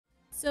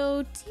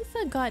So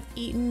Tifa got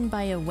eaten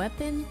by a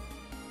weapon,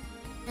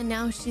 and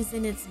now she's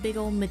in its big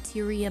old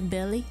materia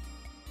belly.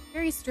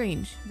 Very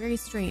strange, very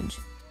strange.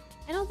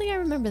 I don't think I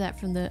remember that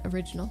from the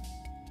original.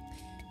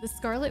 The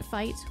Scarlet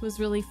fight was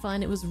really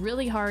fun. It was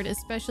really hard,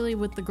 especially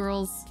with the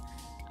girls.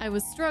 I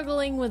was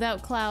struggling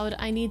without Cloud.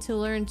 I need to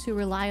learn to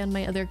rely on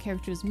my other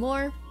characters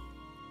more.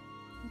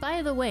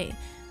 By the way,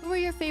 who are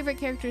your favorite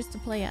characters to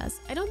play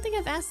as? I don't think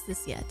I've asked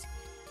this yet,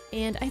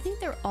 and I think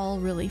they're all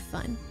really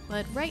fun.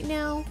 But right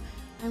now,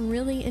 I'm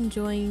really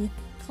enjoying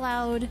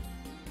Cloud,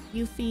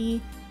 Yuffie,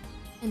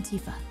 and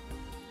Tifa.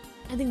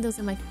 I think those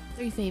are my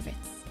 3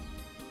 favorites.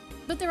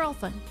 But they're all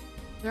fun.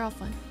 They're all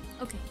fun.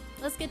 Okay,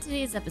 let's get to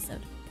today's episode.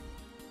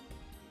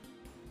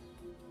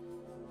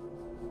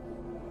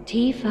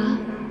 Tifa.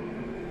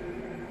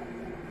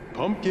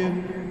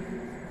 Pumpkin.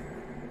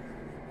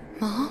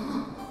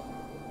 Mom?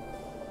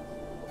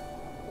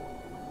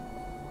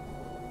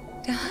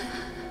 Dad?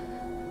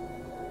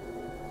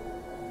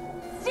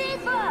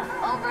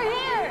 Tifa! Over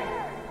here!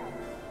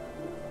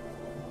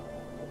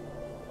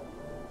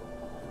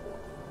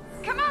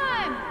 Come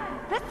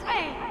on! This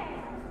way!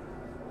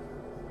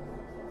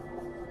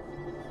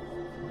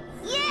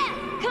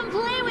 Yeah! Come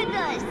play with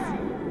us!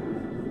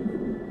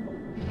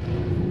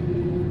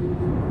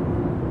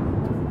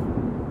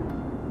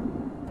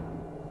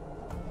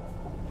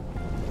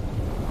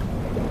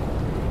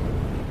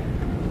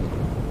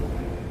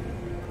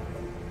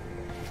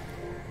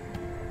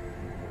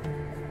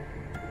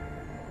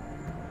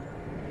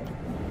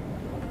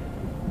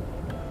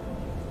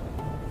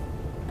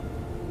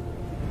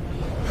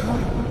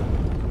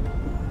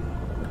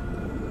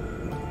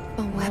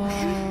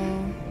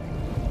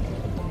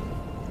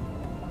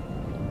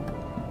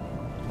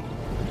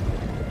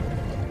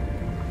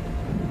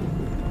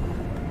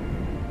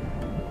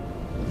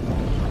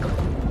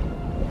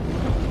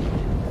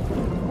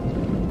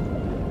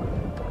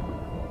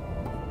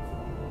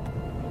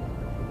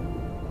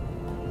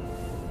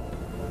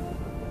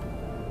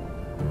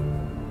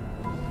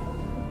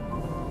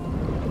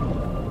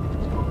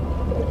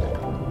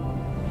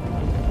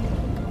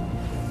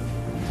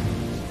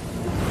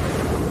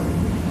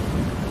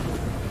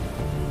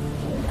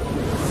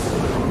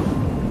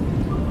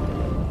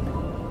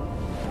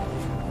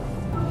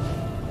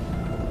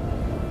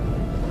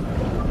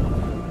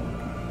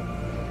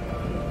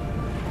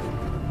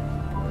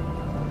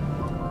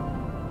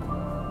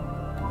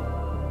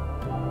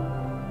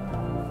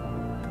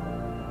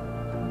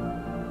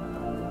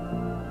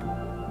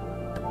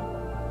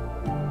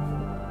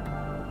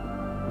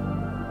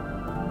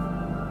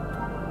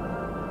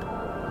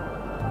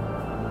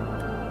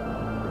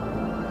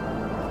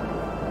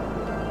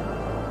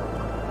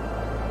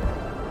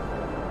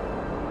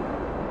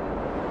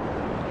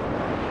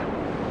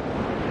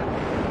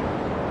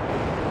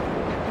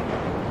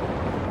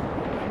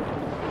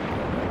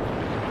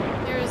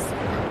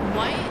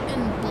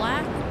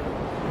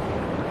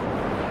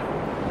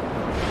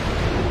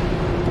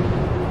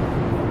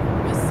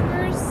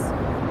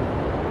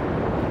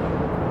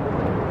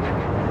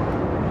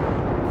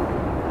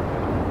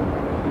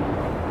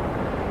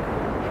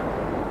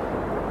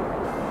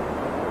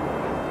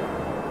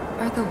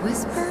 The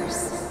Whispers?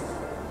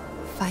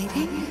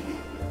 Fighting?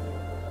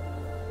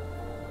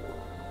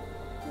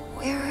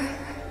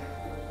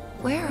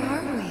 Where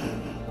are we?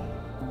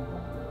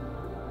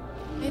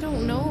 I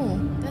don't know.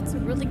 That's a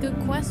really good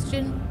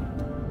question.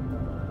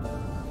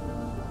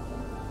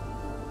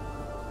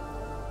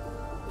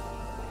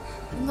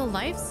 In the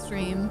live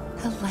stream.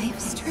 The live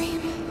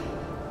stream?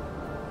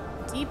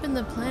 Deep in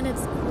the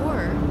planet's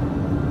core.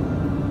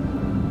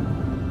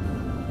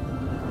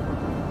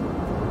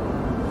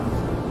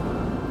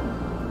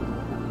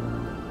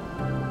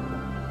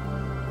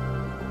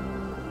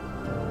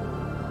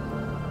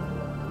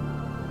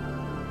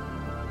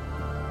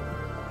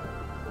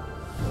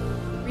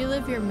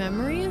 Relive your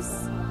memories?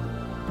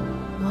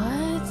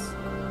 What?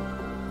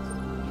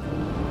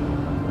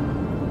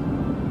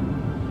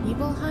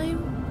 Nibelheim?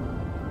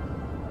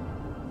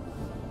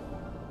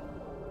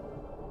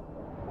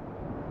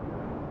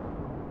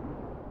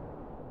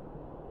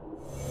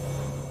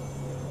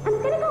 I'm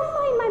gonna go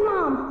find my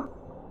mom.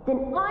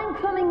 Then I'm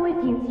coming with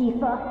you,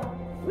 Tifa.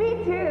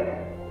 Me too.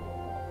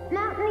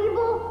 Mount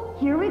Nebel,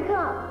 here we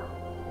come.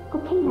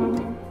 Okay then.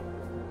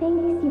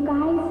 Thanks, you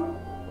guys.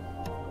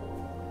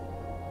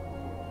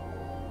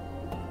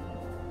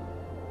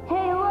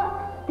 Hey, look.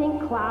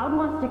 Think Cloud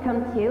wants to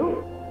come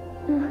too?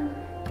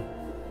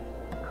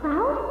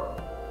 Cloud?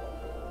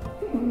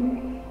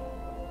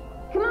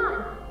 Come on,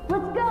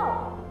 let's go.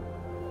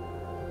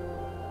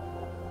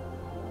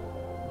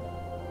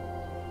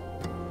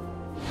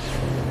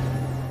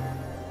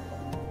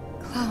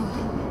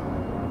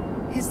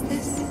 Cloud, is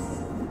this...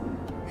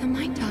 Am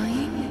I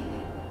dying?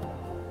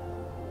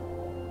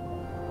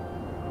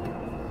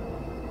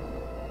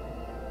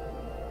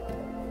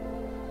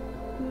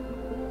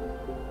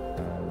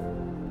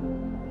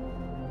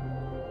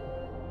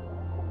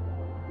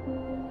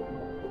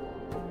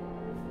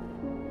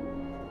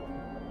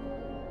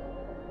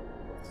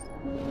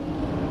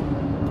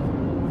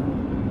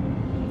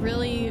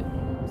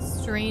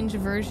 strange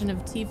version of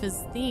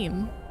Tifa's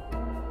theme.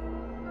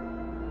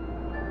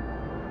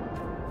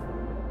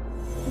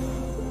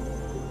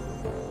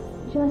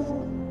 Just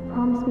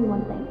promise me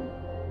one thing.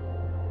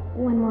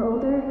 When we're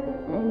older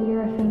and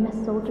you're a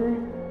famous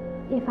soldier,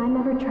 if I'm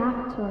ever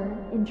trapped or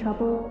in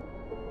trouble,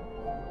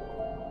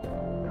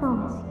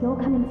 promise you'll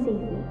come and save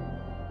me.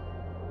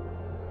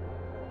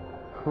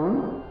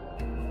 Huh?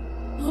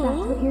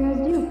 That's what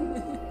heroes do.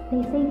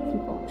 They save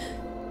people.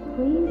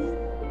 Please?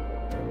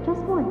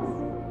 Just once.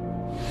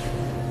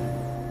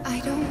 I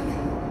don't...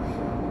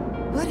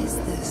 What is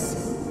this?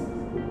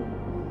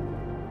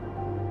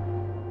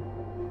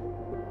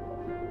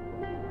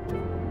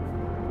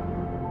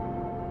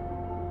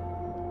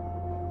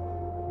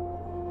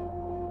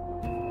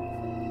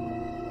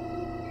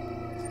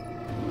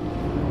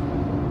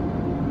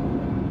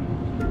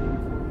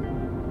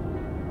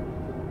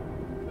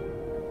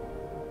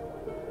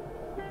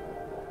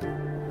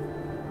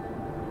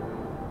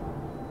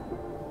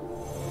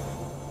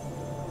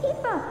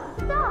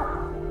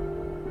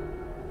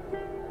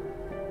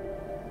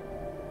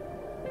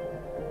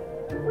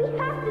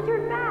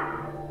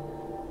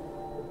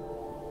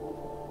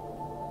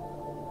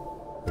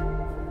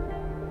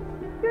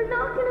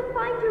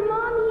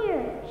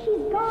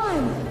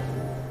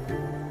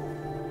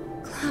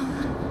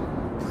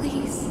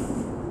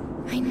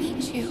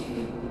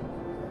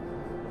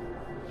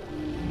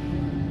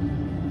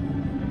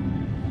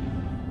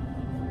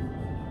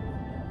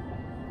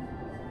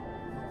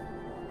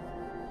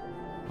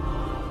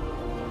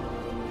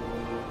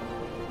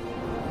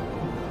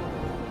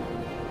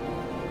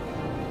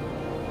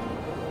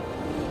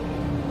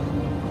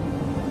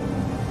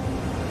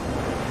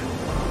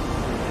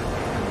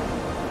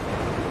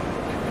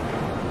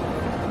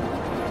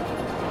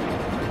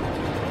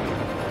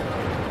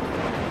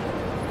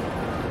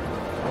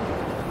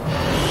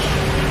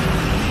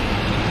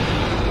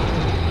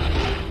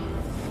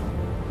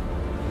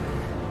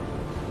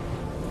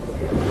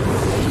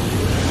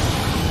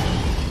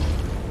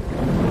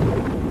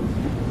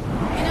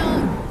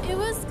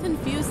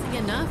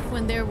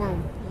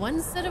 One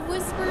set of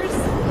whispers?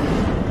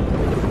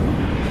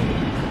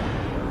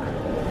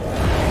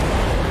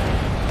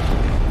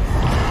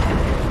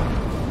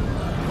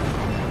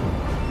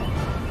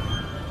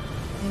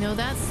 I know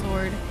that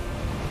sword.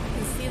 I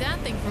can see that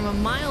thing from a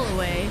mile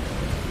away.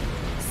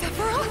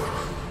 Sephiroth?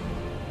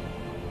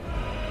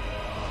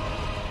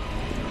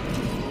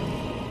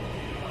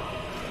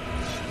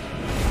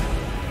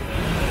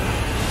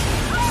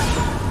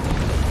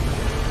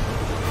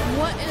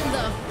 What in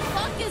the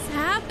fuck is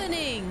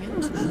happening?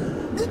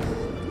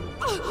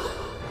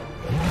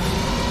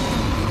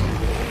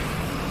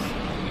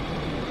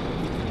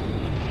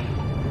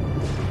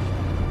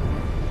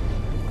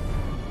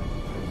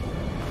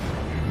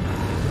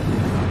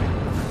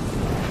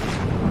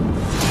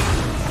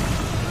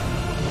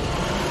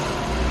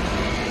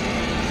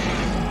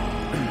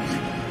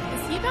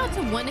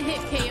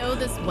 One-hit KO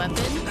this weapon?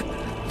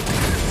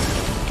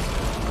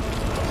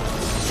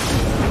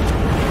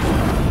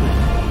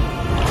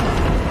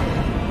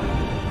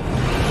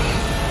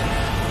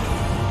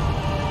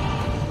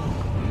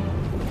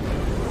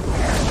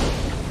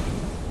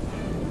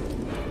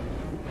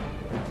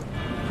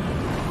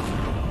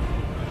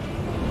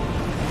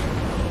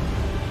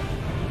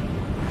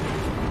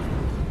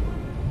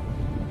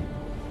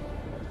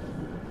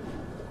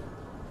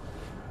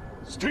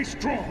 Stay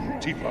strong,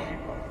 Tifa.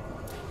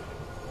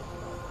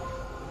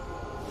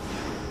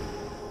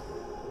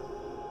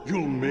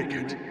 You'll make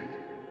it.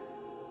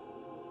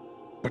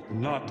 But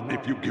not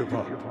if you give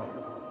up.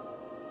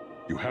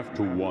 You have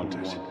to want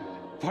it.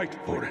 Fight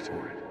for it.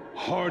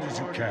 Hard as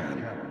you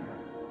can.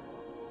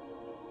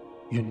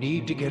 You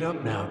need to get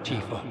up now,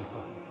 Tifa.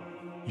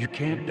 You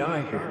can't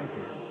die here.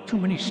 Too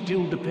many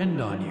still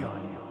depend on you.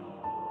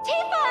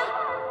 Tifa!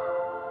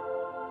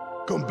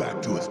 Come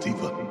back to us,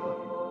 Tifa.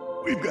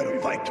 We've got a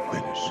fight to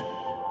finish.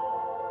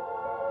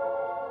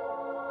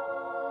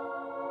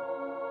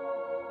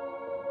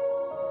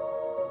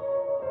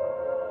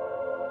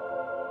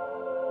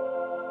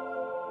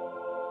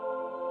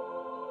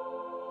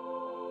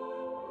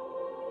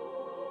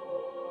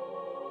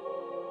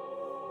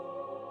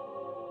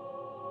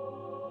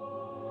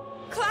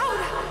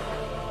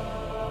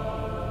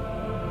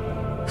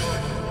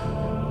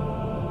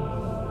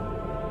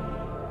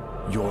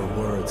 Your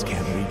words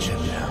can't reach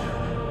him now.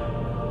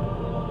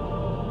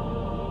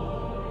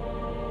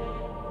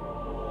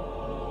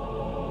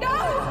 No!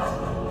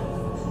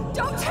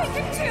 Don't take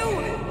him too!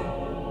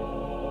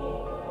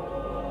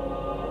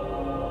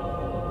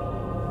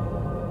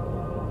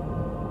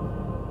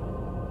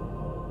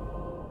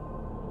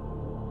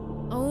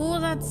 Oh,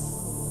 that's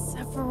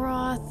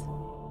Sephiroth.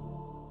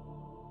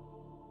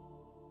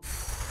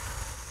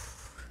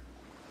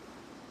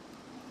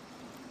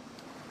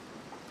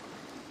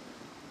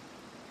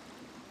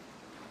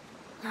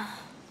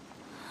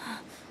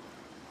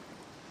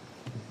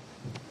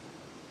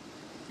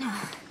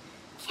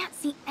 Can't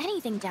see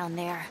anything down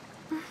there.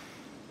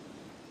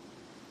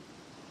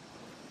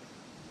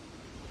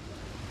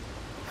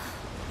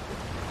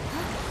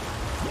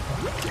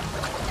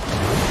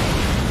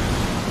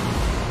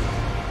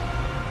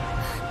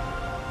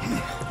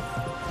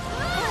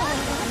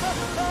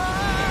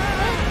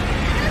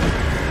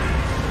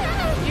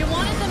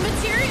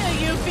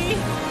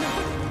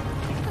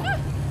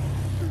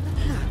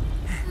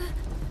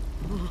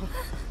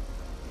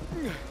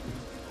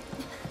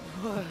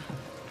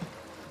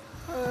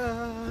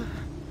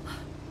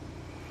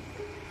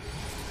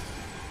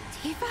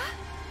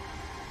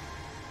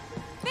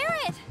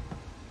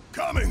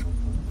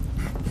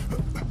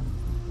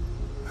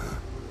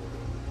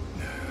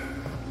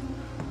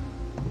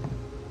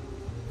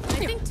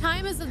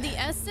 Time is of the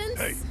essence?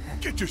 Hey,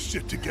 get your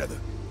shit together.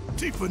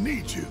 Tifa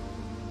needs you.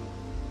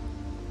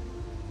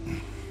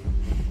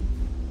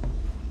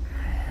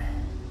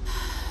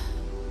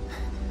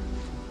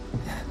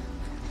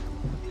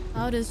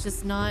 Cloud is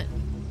just not...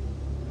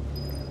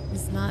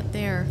 He's not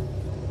there.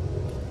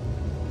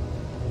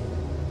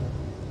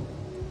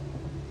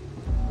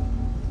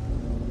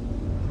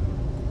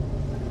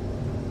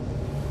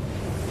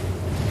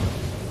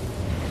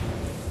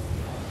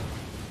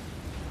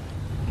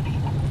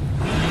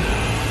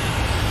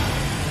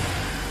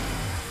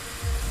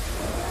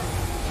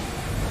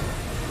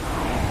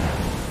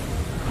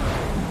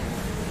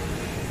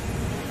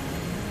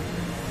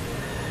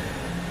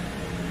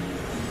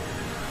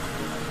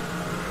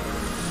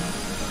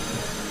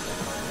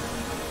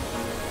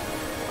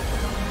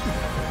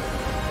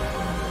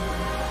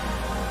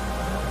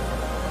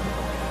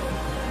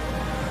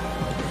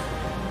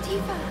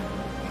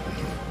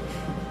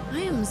 I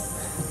am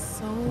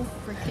so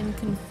freaking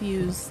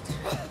confused.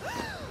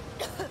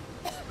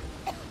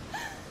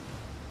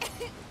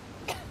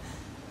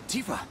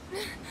 Tifa!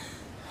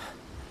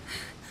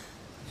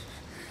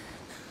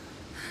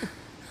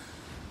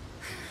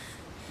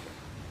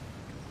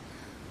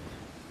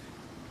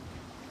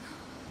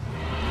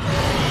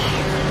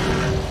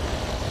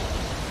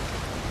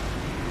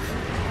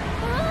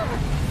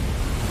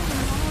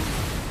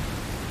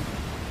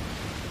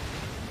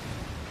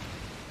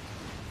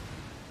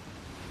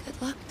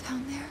 Good luck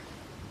down there.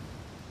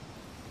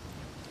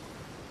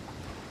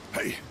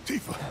 Hey,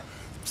 Tifa,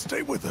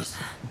 stay with us.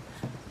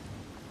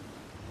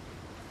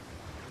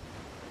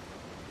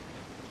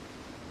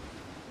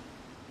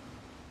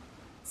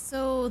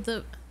 So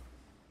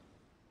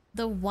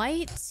the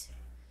white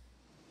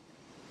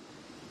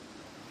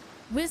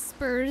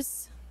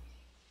whispers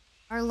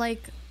are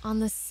like on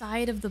the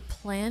side of the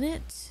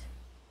planet,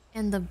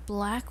 and the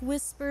black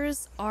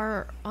whispers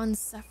are on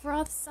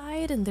Sephiroth's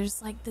side, and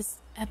there's like this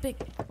epic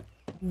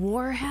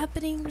war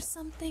happening or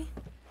something.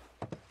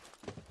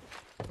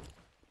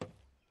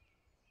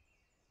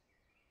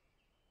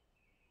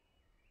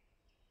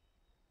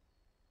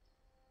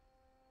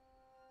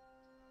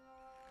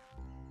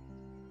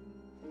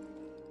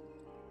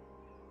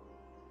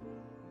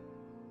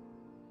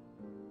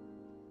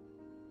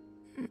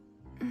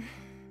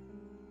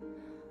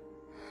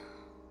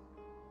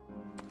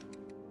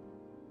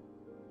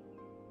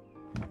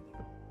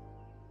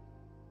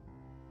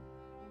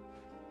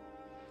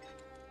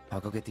 I'll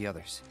go get the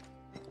others.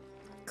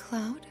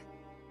 Cloud?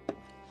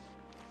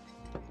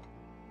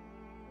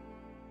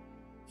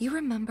 You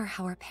remember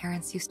how our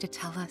parents used to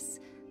tell us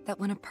that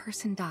when a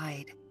person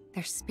died,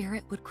 their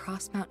spirit would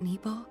cross Mount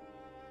Nebo?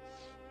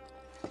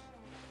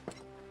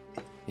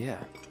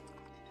 Yeah.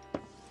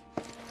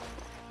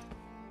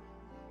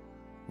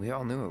 We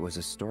all knew it was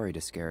a story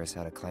to scare us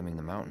out of climbing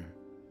the mountain.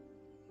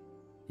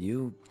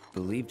 You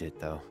believed it,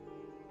 though.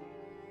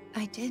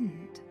 I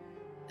didn't.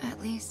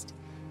 At least,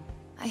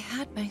 I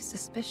had my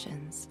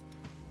suspicions.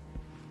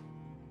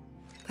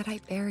 But I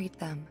buried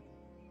them.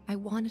 I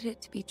wanted it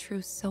to be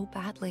true so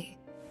badly.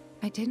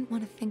 I didn't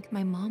want to think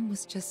my mom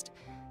was just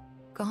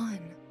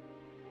gone.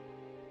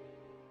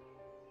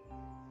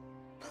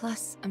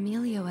 Plus,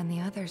 Emilio and the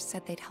others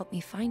said they'd help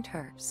me find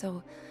her,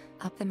 so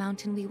up the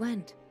mountain we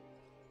went.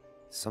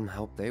 Some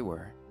help they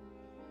were.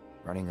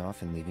 Running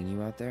off and leaving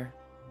you out there?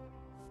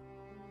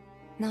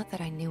 Not that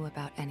I knew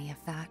about any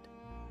of that.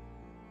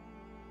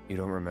 You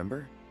don't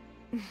remember?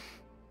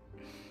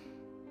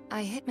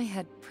 I hit my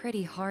head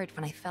pretty hard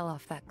when I fell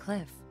off that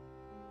cliff.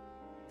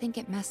 Think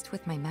it messed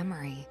with my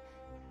memory.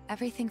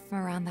 Everything from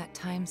around that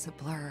time's a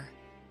blur.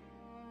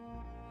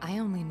 I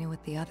only knew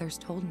what the others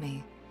told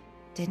me.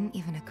 Didn't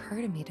even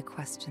occur to me to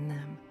question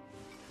them.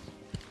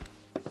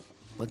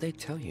 What'd they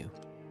tell you?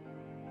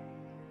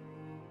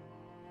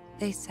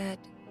 They said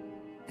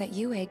that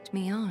you egged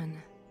me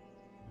on.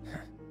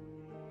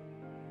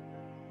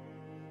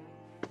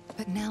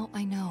 But now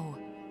I know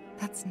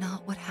that's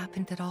not what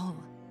happened at all.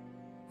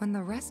 When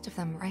the rest of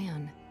them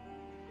ran,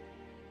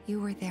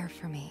 you were there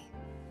for me.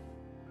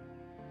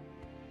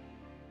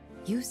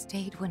 You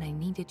stayed when I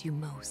needed you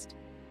most.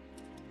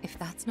 If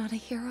that's not a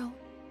hero,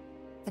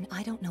 then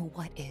I don't know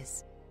what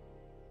is.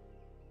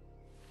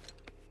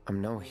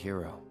 I'm no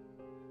hero.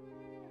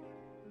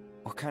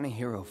 What kind of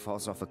hero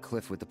falls off a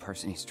cliff with the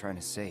person he's trying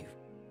to save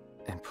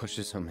and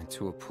pushes him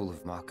into a pool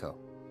of Mako?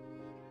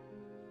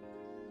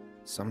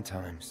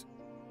 Sometimes,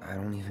 I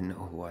don't even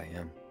know who I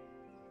am.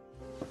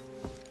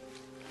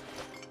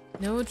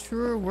 No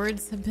truer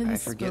words have been I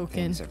forget spoken.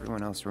 things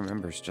everyone else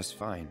remembers just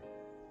fine.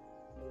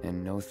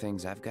 And know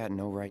things I've got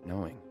no right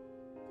knowing.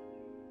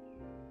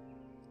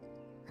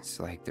 It's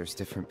like there's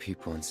different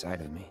people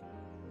inside of me.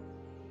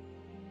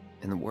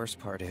 And the worst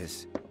part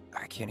is,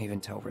 I can't even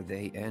tell where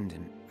they end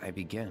and I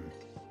begin.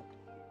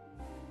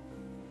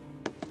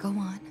 Go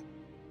on.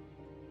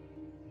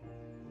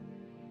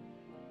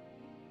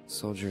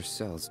 Soldier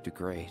cells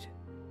degrade.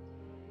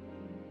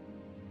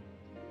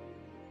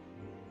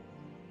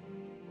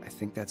 I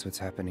think that's what's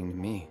happening to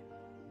me.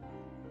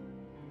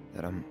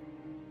 That I'm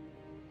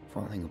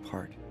falling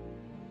apart.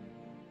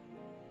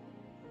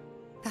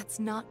 That's It's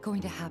not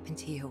going to happen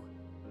to you.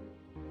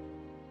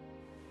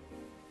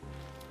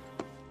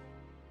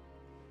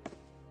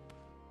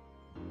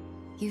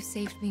 You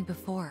saved me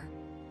before.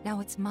 Now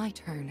it's my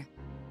turn.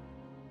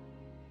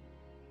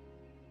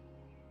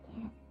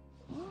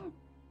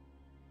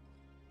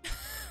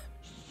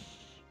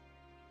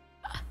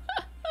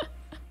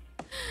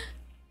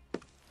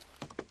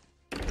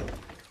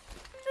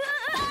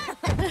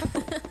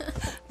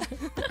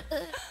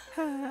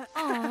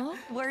 Aw,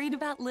 worried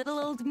about little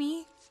old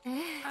me?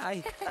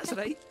 Aye, that's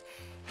right.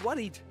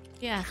 Worried.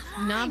 Yeah,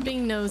 not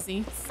being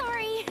nosy.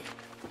 Sorry.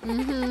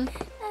 Mm-hmm.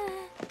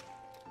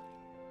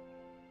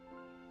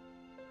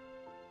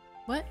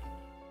 What?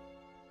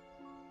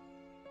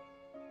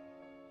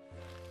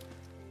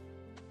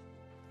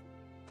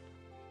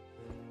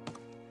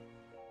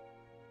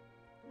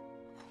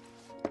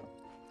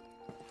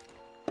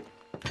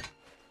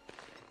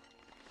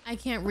 I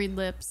can't read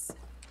lips.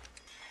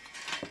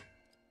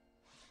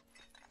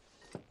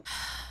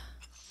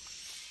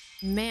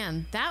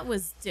 Man, that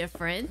was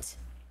different.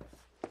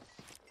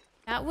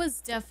 That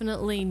was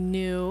definitely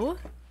new.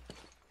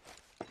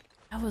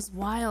 That was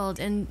wild,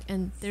 and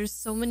there's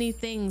so many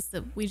things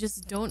that we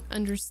just don't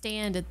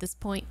understand at this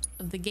point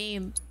of the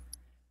game.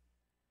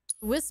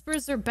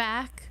 Whispers are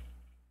back.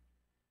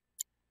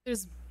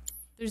 There's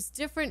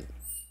different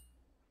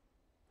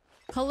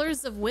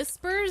colors of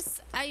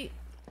whispers. I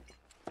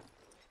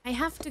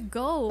have to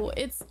go.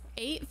 It's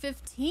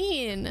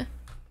 8:15.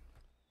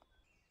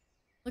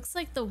 Looks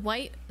like the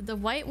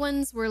white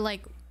ones were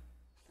like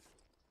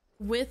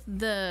with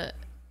the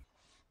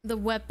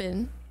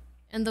weapon,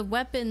 and the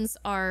weapons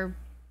are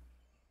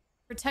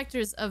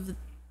protectors of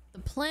the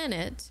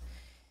planet,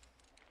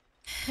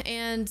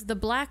 and the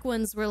black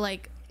ones were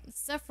like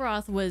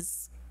Sephiroth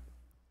was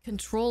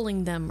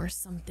controlling them or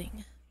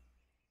something.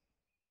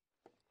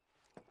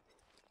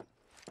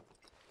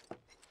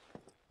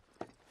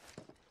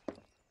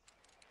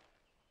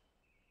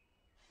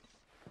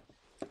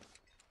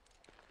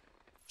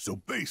 So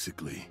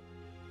basically,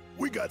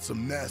 we got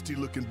some nasty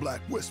looking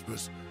black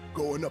whispers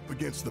going up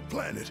against the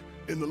planet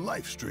in the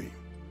live stream.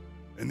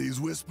 And these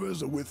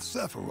whispers are with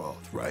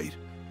Sephiroth, right?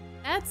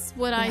 That's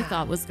what I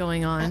thought was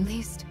going on. At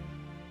least,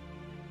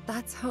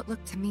 that's how it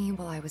looked to me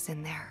while I was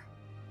in there.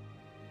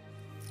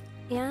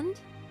 And?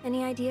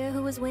 Any idea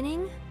who was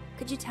winning?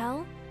 Could you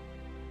tell?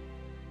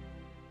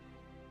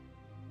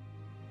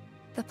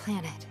 The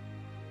planet.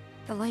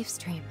 The live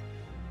stream.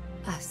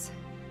 Us.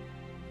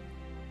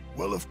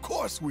 Well, of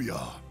course we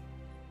are.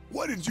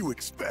 What did you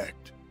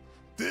expect?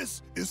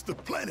 This is the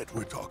planet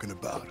we're talking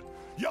about.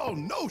 Y'all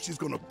know she's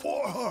gonna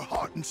pour her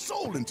heart and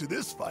soul into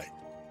this fight.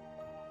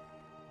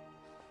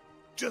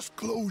 Just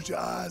close your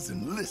eyes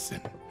and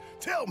listen.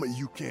 Tell me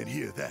you can't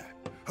hear that.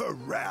 Her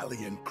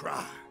rallying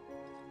cry.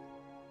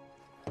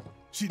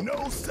 She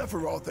knows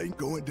Sephiroth ain't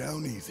going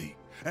down easy,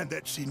 and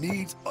that she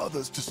needs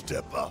others to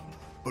step up.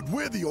 But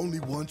we're the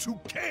only ones who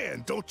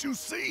can, don't you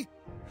see?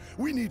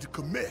 We need to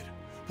commit.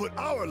 Put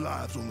our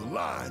lives on the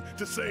line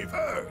to save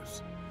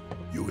hers.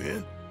 You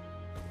in?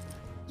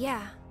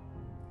 Yeah.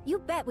 You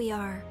bet we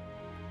are.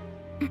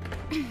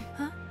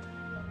 Huh?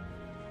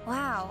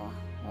 Wow,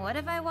 what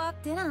have I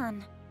walked in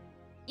on?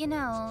 You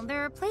know,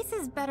 there are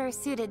places better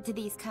suited to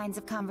these kinds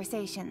of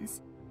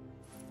conversations.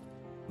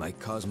 Like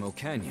Cosmo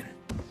Canyon.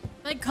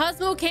 Like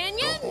Cosmo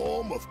Canyon? The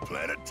home of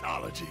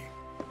planetology.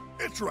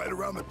 It's right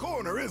around the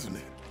corner, isn't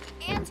it?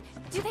 And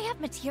do they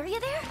have materia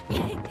there?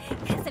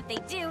 Because if they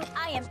do,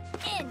 I am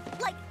in,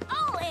 like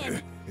all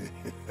in!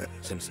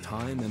 Since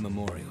time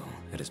immemorial,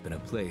 it has been a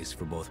place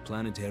for both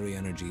planetary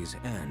energies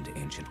and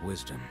ancient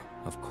wisdom.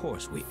 Of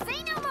course we—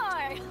 Say no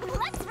more!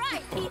 Let's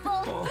ride,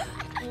 people!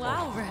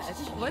 Wow, Reg,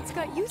 what's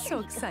got you so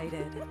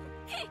excited?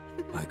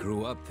 I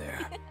grew up there.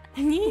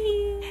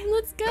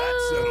 Let's go!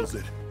 That settles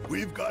it.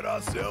 We've got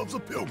ourselves a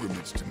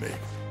pilgrimage to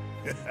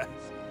make.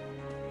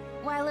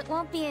 While it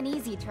won't be an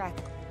easy trek,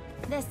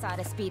 this ought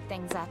to speed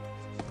things up.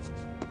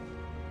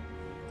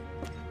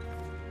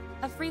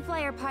 A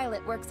free-flyer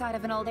pilot works out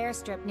of an old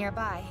airstrip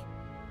nearby.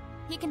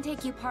 He can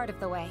take you part of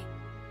the way.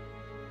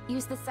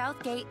 Use the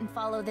south gate and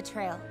follow the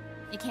trail.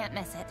 You can't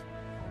miss it.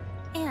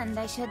 And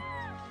I should...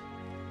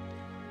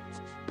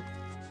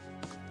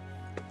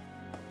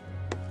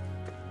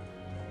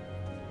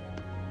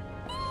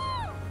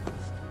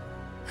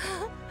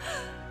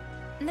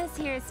 This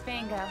here's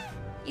Fango.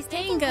 He's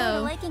taking quite a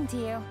liking to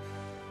you.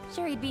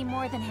 Sure, he'd be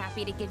more than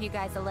happy to give you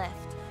guys a lift.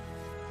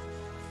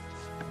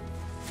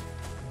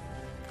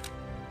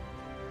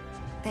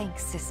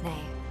 Thanks, Cisne,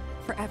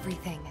 for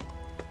everything.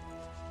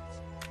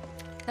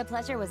 The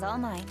pleasure was all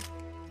mine.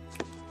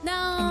 No.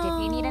 And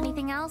if you need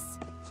anything else,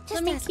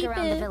 just ask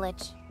around the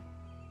village.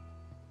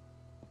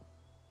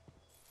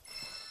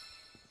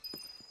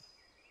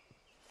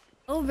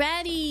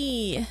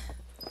 Alrighty.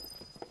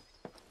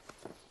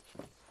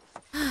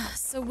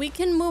 So we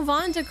can move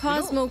on to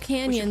Cosmo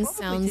Canyon.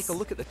 Sounds. Take a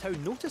look at the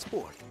town notice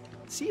board.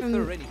 See if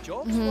there are any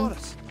jobs for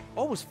us.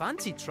 Always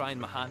fancied trying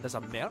my hand as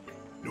a merc.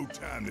 No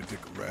time to dick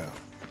around.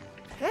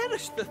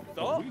 Perish the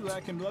thought. Are we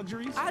lacking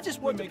luxuries? I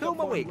just want to pull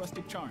my weight.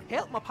 Rustic charm.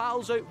 Help my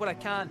pals out where I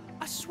can.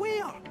 I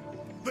swear.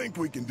 Think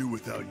we can do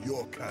without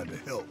your kind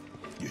of help,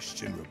 you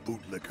Shinra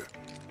bootlicker.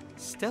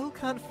 Still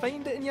can't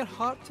find it in your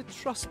heart to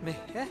trust me,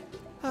 eh?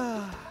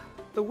 Ah,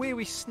 the way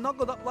we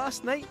snuggled up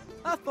last night,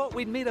 I thought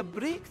we'd made a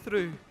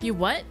breakthrough. You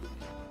what?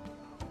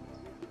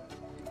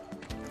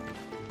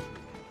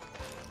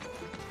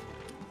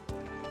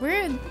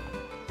 Where?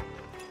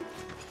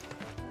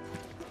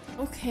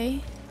 Okay.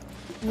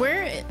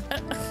 Where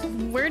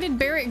did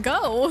Barrett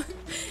go?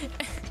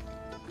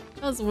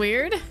 That was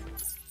weird.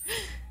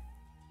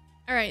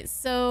 All right,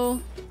 so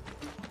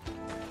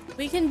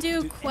we can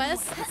do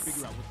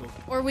quests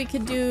or we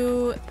could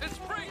do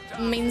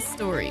main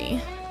story.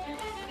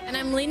 And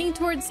I'm leaning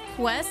towards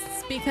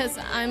quests because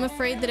I'm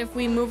afraid that if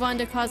we move on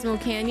to Cosmo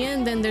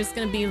Canyon, then there's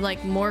going to be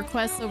like more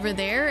quests over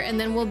there, and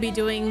then we'll be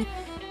doing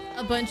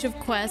a bunch of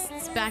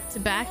quests back to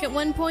back at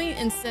one point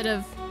instead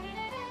of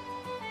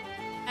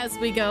as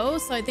we go.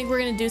 So I think we're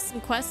gonna do some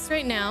quests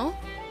right now.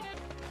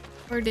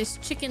 Where this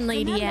chicken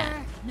lady Remember,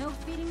 at? no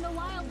feeding the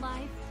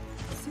wildlife.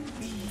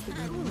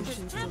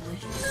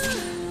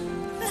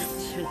 That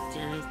should do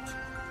it.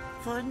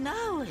 For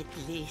now,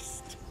 at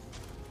least.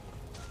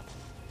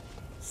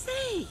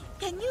 Say,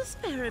 can you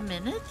spare a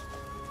minute?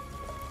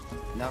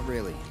 Not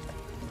really.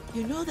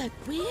 You know that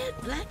weird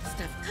black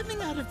stuff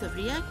coming out of the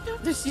reactor?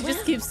 She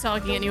just keeps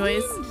talking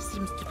anyways. The wind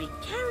seems to be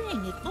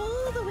carrying it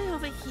all the way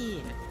over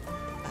here.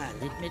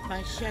 I'll admit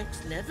my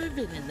shack's never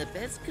been in the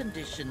best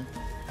condition,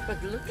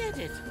 but look at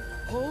it.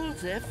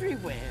 Holes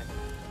everywhere.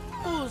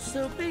 Holes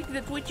so big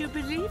that, would you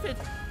believe it,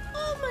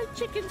 all my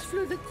chickens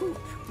flew the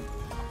coop.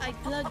 I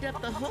plugged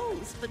up the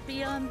holes, but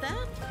beyond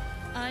that,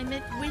 I'm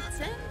at wit's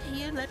end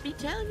here, let me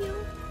tell you.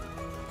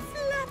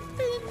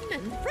 Flapping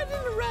and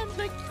running around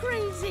like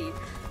crazy.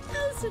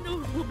 How's an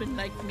old woman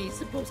like me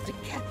supposed to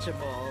catch them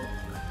all?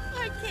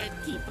 I can't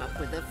keep up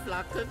with a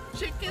flock of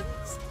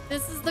chickens.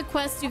 This is the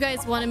quest you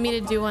guys wanted me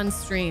to do on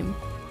stream.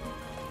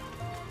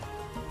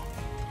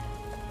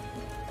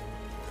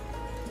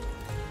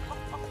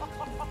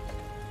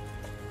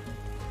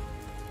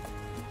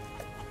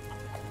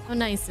 How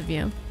nice of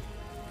you.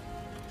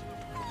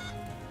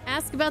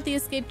 Ask about the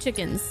escaped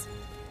chickens.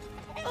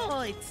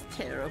 Oh, it's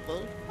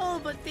terrible. Oh,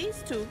 but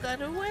these two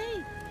got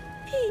away.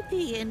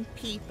 Pee-Pee and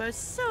Peep are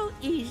so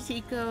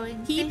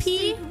easygoing. Pee-Pee? They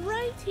stayed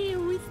right here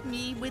with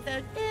me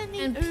without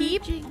any And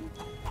Peep? urging.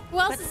 Who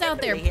else is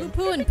out there?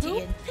 Poo-Poo and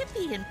Poop? And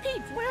Pippy and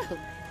Peep, well,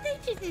 they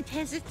didn't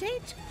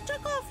hesitate.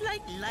 Took off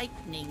like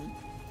lightning.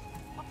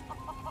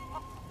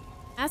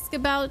 Ask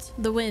about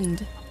the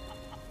wind.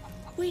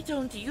 We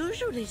don't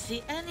usually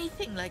see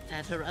anything like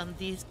that around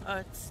these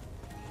parts.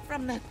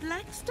 From that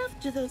black stuff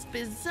to those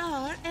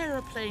bizarre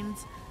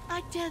aeroplanes.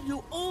 I tell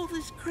you, all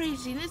this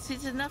craziness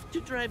is enough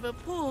to drive a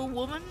poor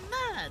woman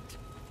mad.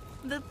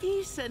 The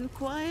peace and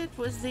quiet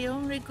was the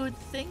only good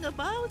thing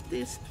about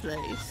this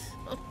place.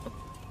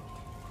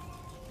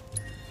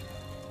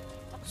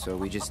 So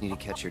we just need to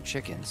catch your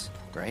chickens,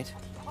 right?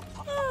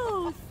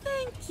 Oh,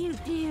 thank you,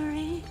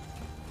 dearie.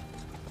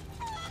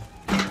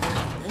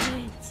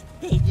 Birds,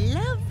 they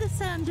love the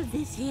sound of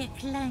this here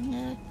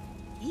clangor.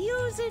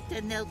 Use it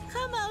and they'll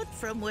come out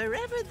from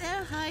wherever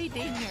they're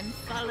hiding and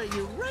follow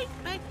you right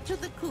back to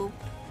the coop.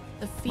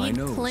 The My feed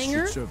nose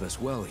clanger? should serve us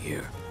well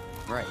here.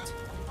 Right.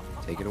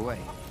 Take it away.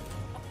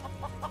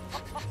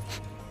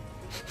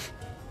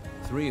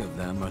 3 of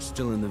them are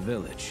still in the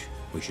village.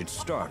 We should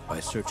start by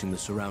searching the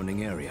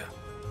surrounding area.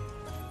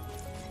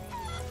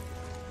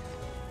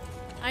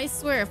 I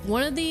swear, if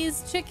one of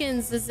these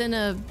chickens is in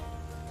a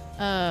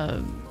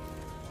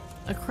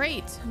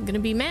crate, I'm gonna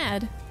be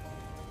mad.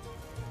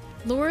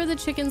 Lure the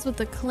chickens with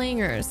the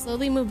clanger.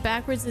 Slowly move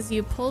backwards as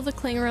you pull the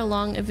clanger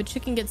along. If a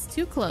chicken gets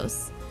too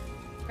close,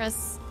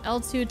 press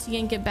L2 to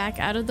yank it back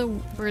out of the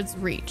bird's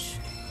reach.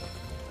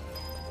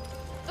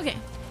 Okay.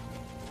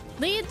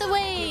 Lead the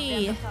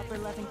way!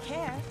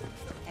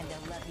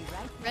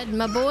 Red,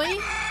 my boy.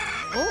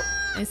 Oh,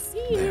 I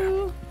see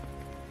you.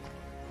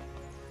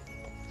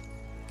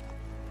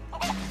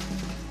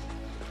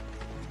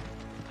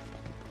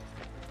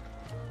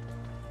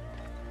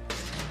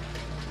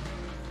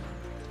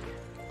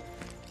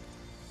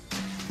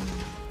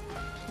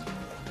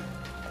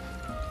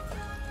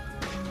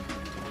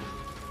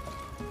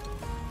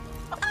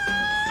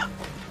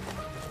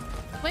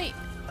 Wait.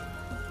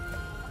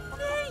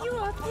 There you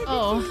are, Pidgey.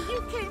 Oh.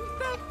 You came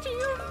back to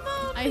your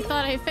mommy. I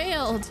thought I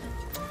failed.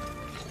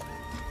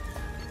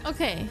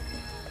 Okay.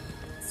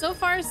 So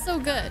far, so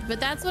good. But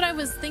that's what I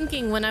was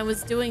thinking when I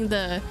was doing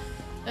a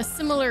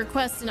similar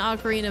quest in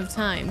Ocarina of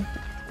Time.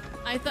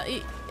 I thought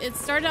it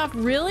started off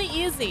really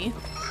easy.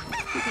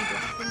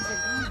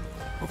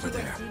 Over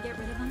there.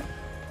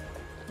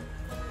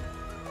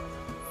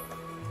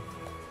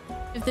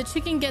 If the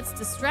chicken gets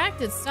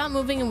distracted, stop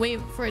moving and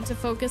wait for it to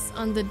focus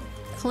on the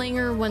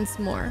clanger once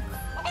more.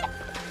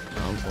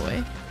 Oh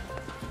boy.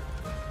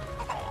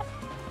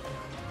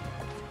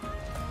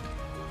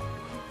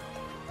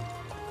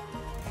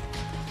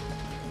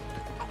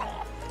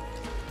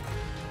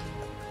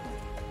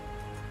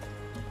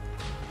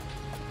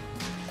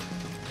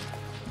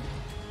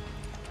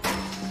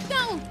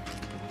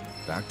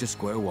 Back to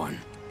square one.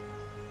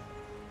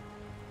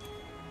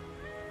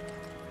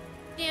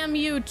 Damn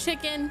you,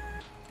 chicken.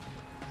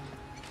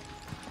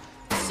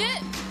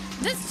 Shit!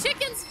 This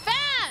chicken's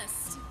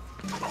fast!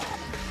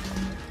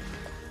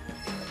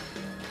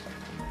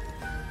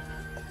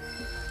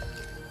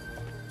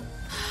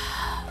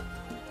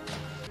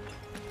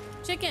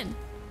 Chicken.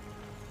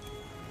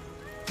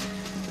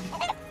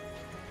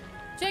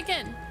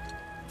 Chicken.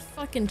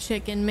 Fucking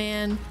chicken,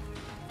 man.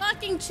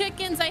 Fucking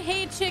chickens. I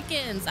hate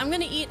chickens. I'm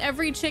gonna eat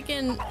every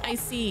chicken I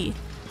see.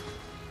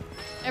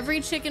 Every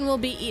chicken will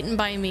be eaten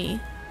by me.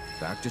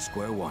 Back to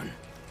square one.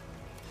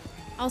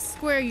 I'll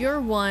square your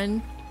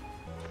one.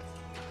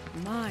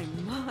 My,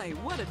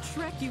 what a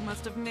trek you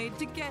must have made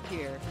to get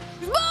here.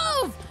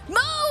 Move!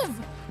 Move!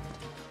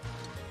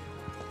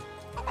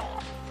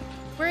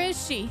 Where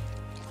is she?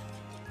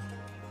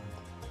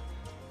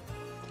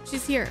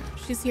 She's here.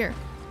 She's here.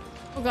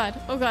 Oh god.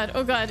 Oh god.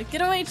 Oh god.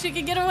 Get away,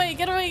 chicken. Get away.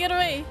 Get away. Get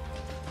away.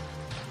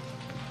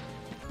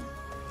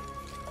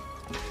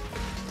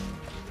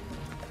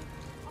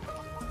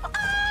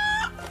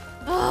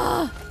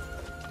 Ah!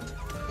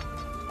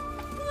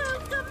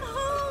 Welcome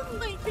home,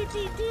 my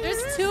pretty dear.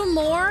 There's 2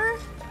 more?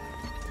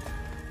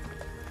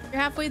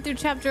 You're halfway through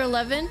chapter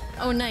 11?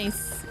 Oh,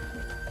 nice.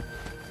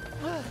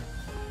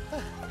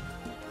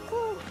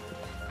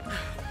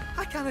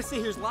 I can't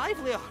say who's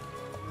livelier,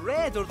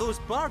 Red or those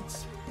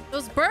birds.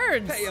 Those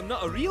birds? Pity I'm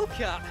not a real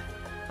cat.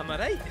 Am I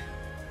right?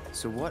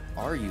 So what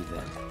are you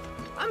then?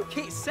 I'm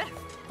Kate Sith,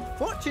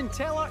 fortune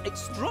teller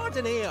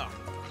extraordinaire.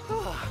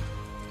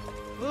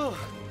 I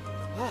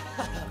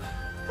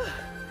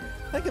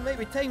think it might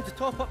be time to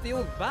top up the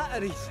old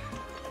batteries.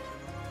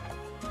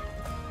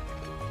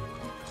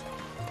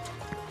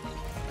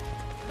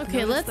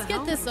 Okay, let's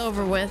get this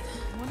over with.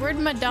 Where'd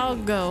my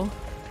dog go?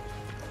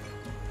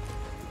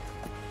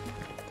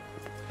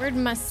 Where'd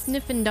my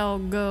sniffing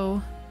dog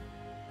go?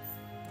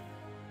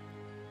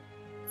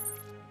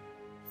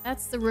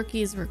 That's the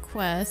rookie's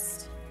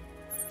request.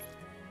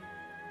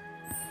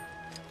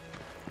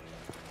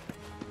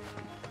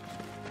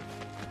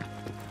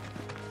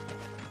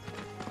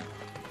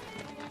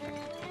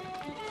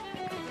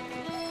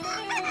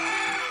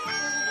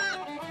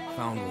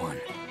 Found one.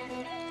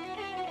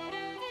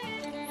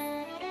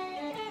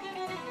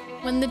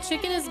 When the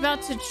chicken is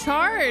about to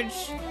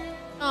charge.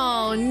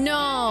 Oh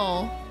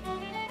no.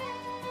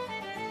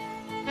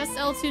 Press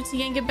L2 to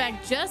yank it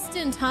back just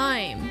in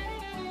time.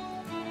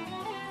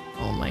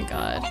 Oh my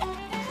god.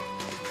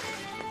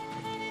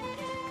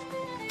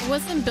 It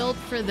wasn't built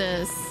for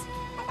this.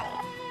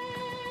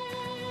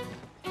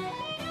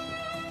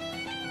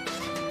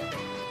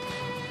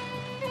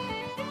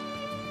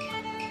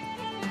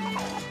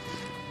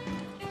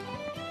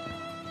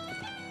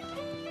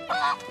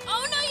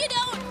 Oh no you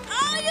don't!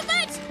 Oh you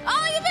bitch!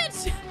 Oh you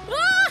bitch!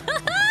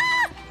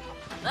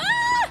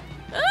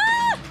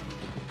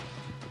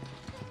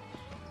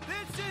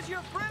 This is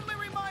your friendly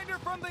reminder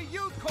from the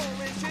Youth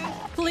Coalition.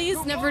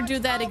 Please never do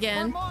that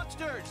again.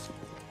 Monsters.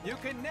 You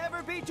can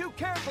never be too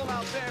careful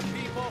out there,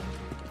 people.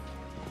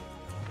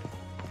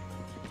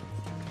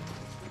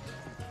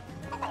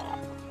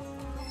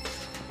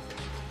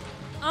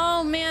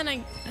 Oh man,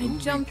 I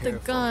jumped the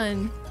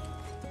gun.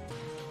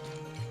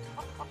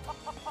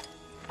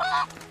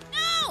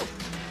 No!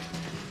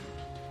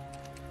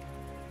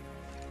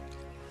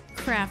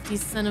 Crafty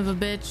son of a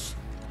bitch.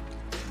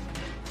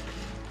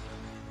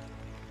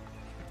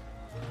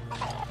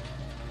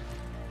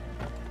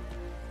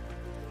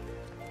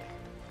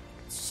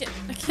 Shit,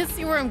 I can't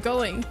see where I'm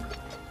going.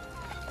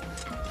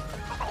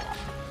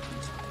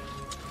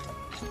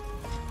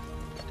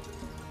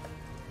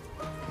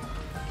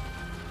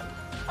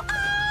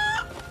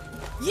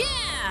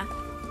 Yeah!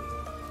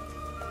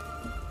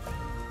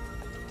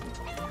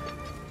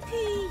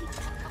 Pete,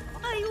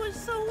 I was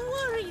so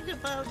worried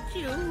about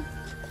you.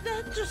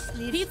 That just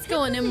leaves Pete's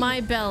going in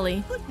my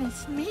belly.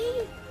 Goodness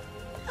me.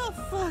 How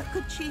far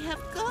could she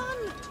have gone?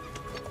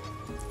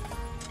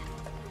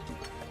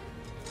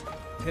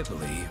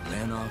 Hippily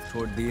ran off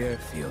toward the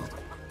airfield.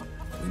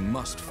 We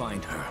must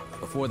find her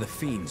before the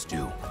fiends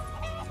do.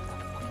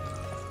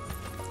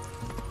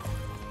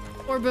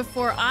 Or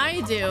before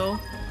I do.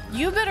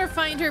 You better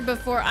find her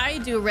before I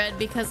do, Red,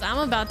 because I'm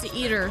about to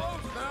eat her.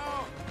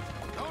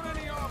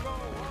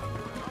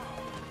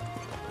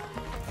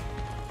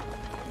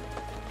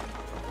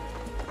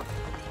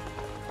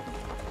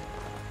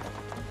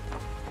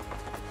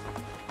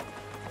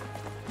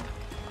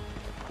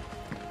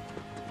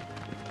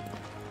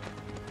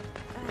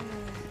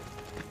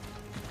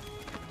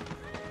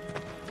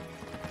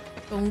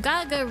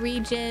 Gongaga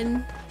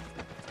region.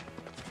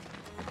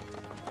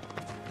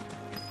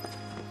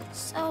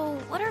 So,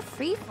 what are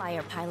free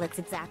flyer pilots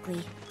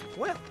exactly?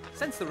 Well,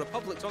 since the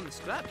Republic's on the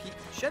scrap heap,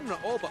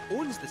 Shinra all but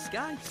owns the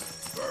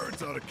skies.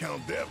 Birds ought to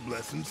count their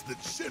blessings that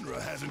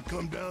Shinra hasn't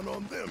come down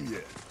on them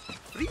yet.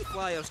 Free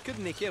flyers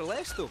couldn't care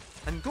less though,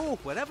 and go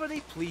wherever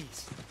they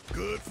please.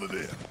 Good for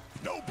them.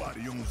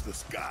 Nobody owns the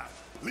sky,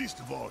 least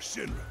of all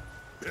Shinra.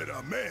 And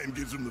our man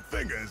gives him the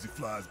finger as he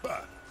flies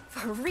by.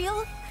 For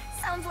real?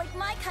 Sounds like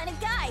my kind of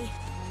guy.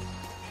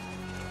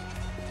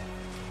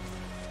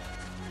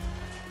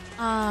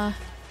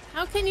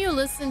 How can you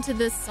listen to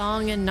this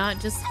song and not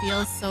just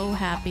feel so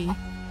happy?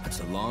 It's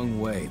a long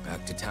way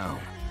back to town.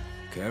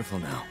 Careful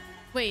now.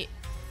 Wait.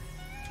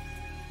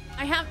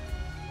 I have...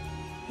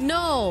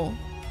 No.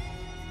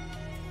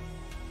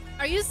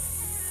 Are you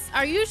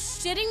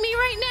shitting me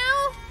right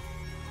now?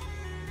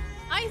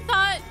 I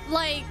thought,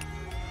 like,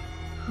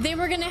 they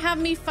were gonna have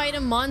me fight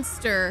a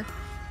monster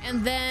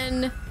and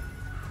then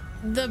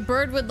the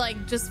bird would,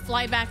 like, just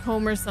fly back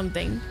home or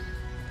something.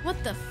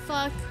 What the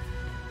fuck?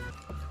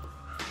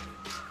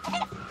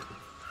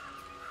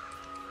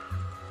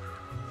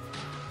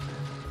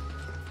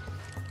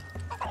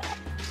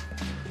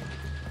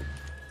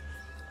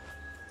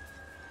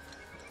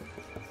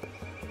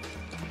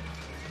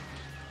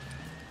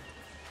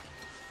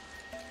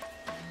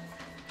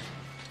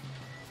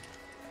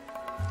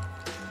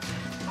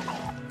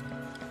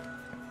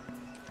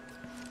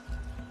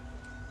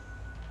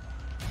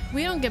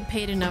 We don't get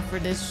paid enough for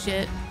this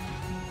shit.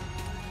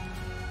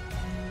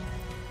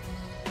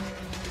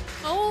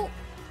 Oh,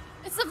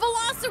 it's a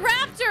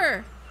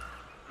velociraptor!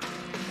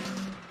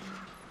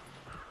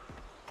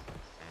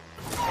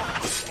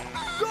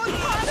 Good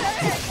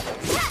panic!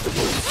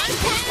 I'm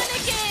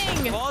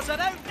panicking! Pause it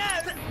out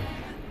now!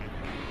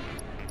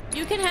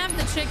 You can have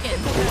the chicken.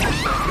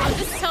 I'll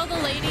just tell the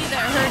lady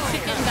that her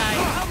chicken died.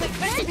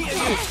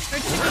 Her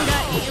chicken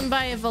got eaten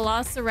by a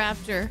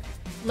velociraptor.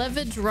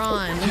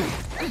 Levidron.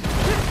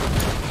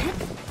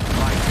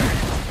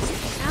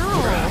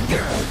 Ow.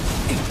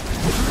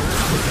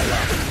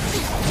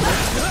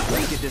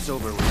 Let's get this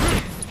over with.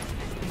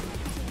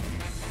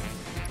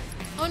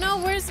 Oh no,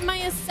 where's my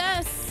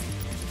assess?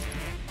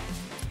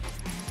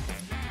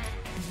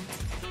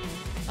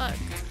 Fuck.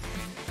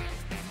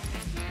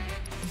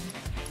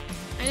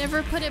 I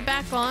never put it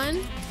back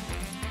on.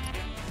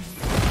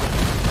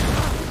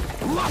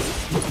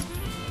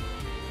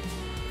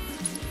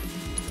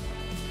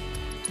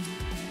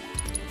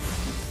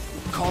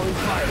 Calling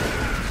fire.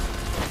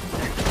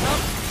 Oh,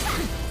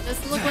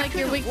 doesn't look like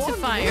you're weak to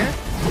fire.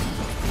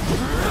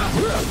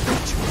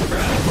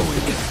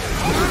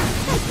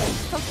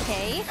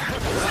 Okay.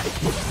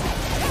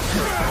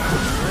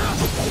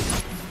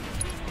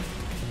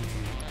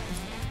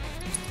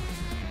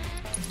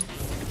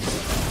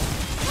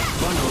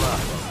 Bundle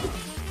up.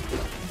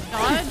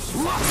 Dodge?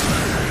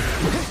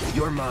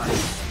 You're mine.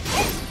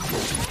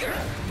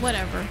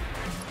 Whatever.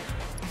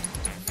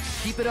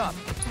 Keep it up.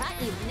 Thought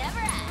you'd never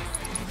ask.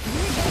 You're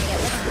gonna get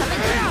what's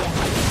coming to you.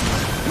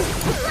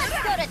 Let's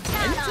go to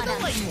town on them.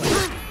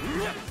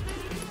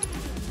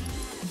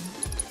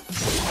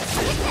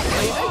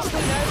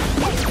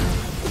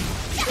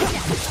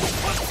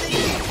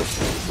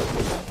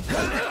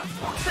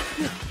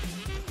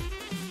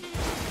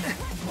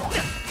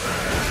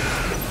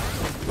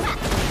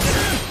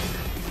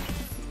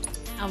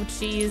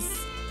 Ouchies.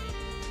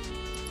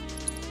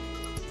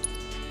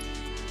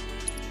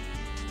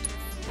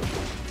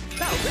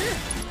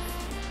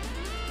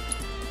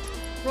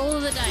 Roll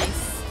the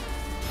dice.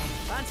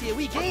 Fancy a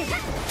wee game?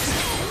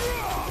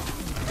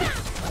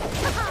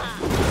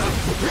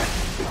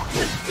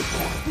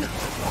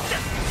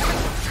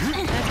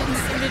 That didn't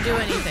seem to do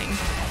anything.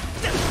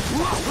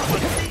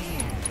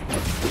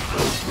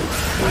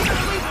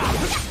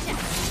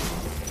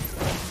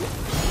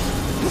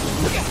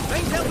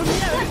 Right down from the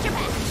out.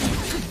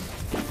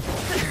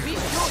 We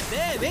shot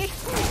there, eh?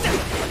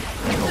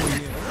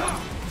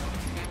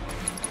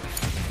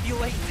 Feel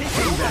like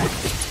taking that.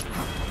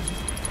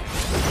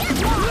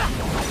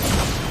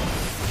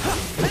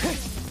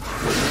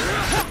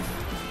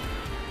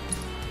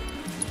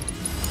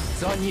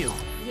 It's on you.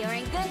 You're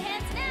in good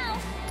hands now.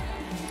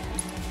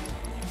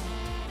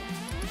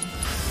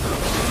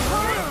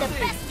 The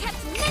best kept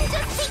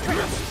ninja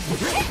secret.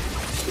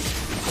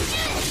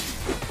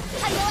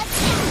 How you like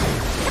that?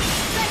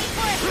 Ready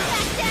for a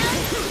smackdown?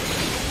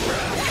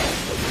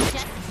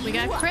 We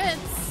got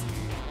crits.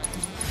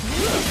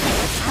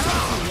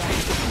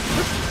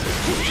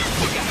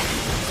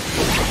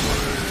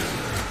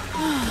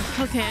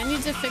 Okay, I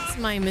need to fix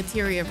my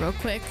materia real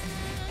quick.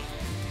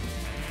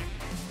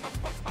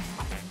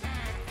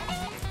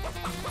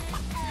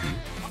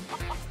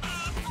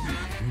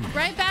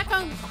 Right back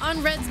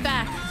on Red's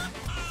back.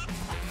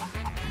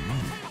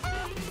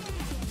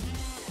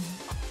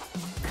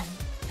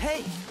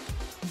 Hey!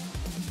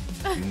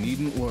 You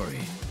needn't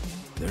worry.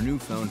 Their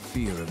newfound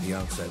fear of the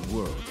outside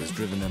world has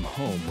driven them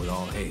home with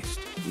all haste.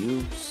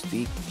 You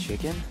speak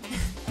chicken?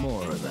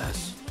 More or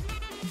less.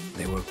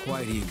 They were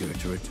quite eager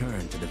to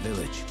return to the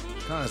village.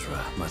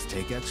 Khazra must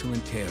take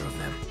excellent care of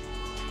them.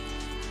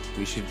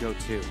 We should go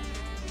too.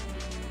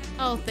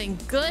 Oh,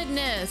 thank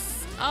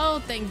goodness. Oh,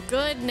 thank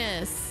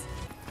goodness.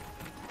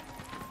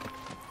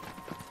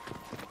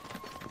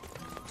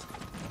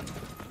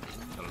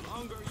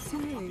 Say,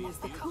 is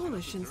the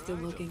Coalition still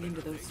looking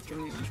into those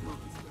strange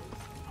ones?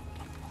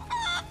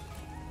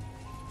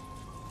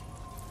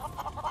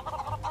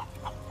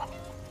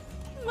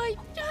 My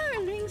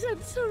darlings,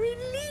 I'm so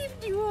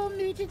relieved you all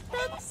made it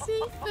back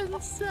safe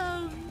and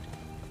sound.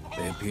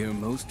 They appear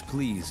most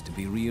pleased to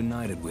be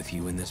reunited with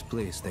you in this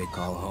place they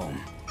call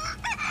home.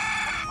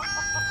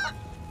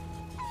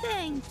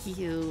 Thank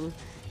you.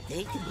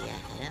 They can be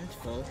a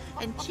handful,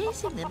 and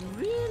chasing them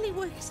really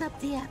works up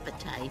the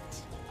appetite.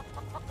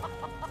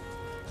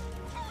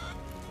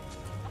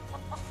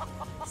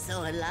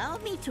 So allow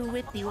me to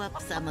whip you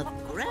up some of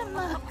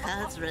Grandma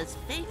Kazra's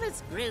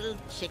famous grilled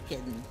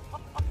chicken.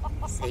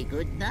 Say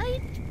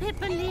goodnight,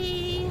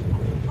 Pipperly.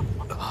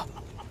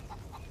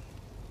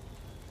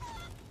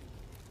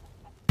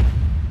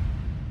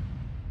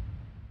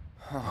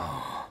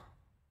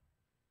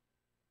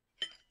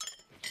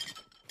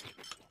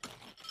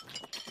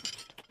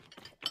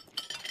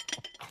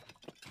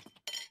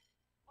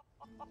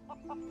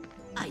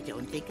 I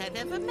don't think I've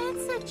ever met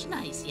such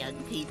nice young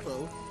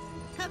people.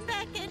 Come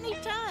back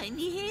anytime,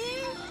 you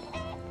hear?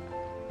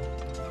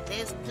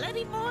 There's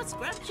plenty more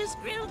scrumptious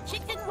grilled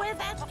chicken where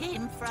that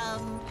came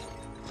from.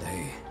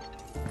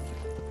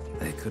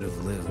 They could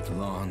have lived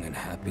long and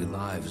happy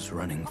lives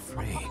running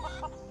free.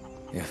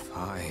 If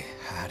I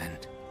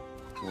hadn't.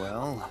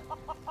 Well,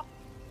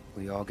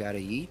 we all gotta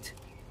eat?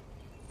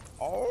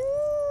 Oh!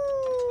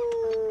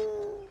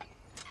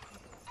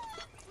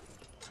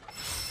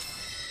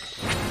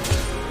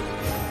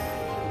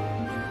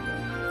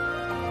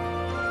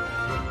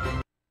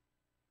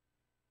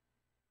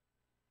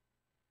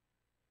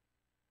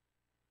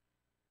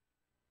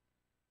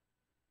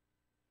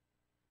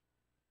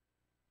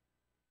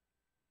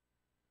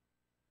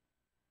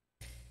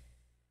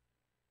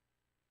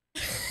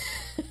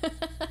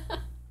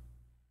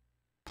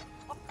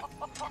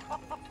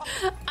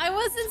 I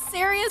wasn't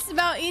serious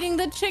about eating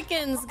the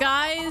chickens,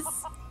 guys.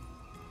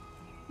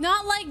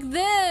 Not like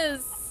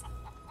this.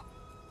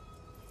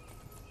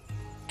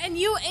 And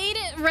you ate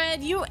it,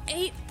 Red. You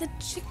ate the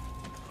chicken.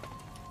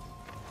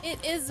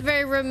 It is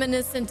very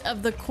reminiscent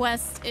of the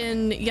quest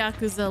in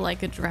Yakuza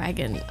Like a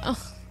Dragon. Oh.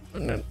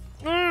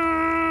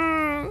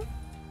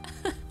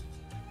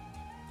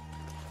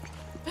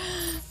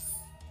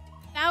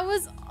 That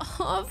was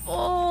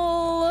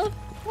awful.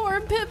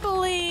 Poor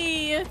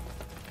Pipperly.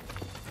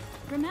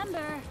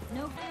 Remember,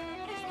 no.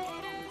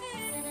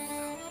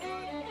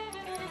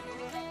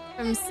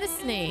 From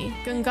Cisne,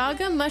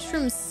 Gungaga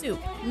mushroom soup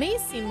may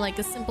seem like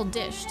a simple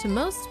dish to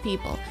most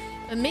people,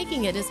 but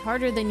making it is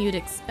harder than you'd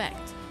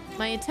expect.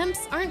 My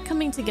attempts aren't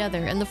coming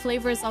together and the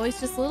flavor is always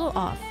just a little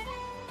off.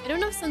 I don't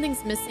know if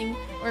something's missing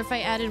or if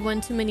I added one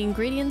too many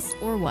ingredients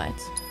or what.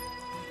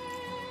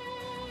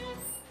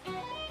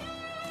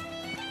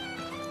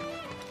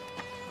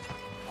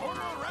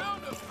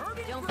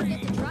 Don't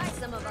forget to try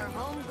some of our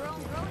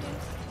homegrown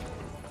produce.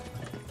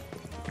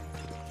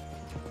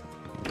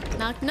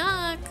 Knock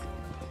knock.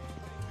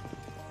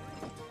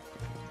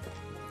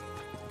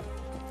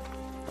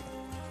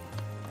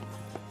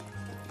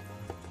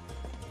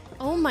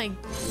 Oh my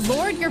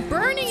lord, you're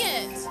burning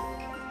it!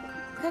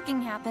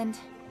 Cooking happened.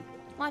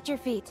 Watch your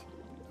feet.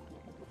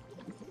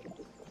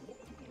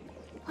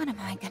 What am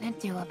I gonna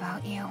do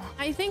about you?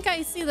 I think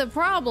I see the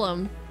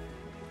problem.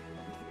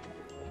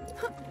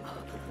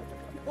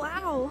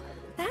 Wow,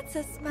 that's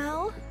a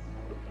smell.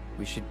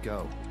 We should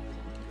go.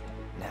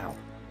 Now.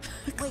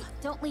 Wait,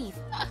 don't leave.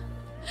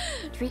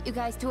 Treat you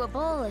guys to a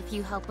bowl if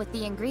you help with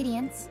the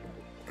ingredients.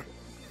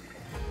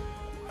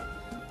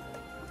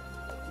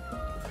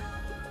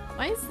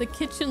 Why does the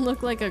kitchen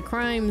look like a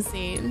crime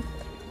scene?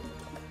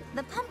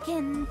 The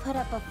pumpkin put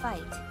up a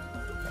fight.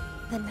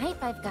 The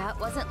knife I've got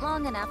wasn't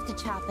long enough to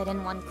chop it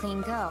in one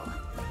clean go.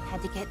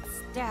 Had to get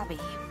stabby.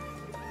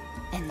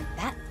 And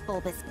that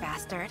bulbous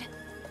bastard,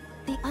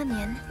 the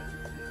onion.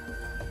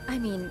 I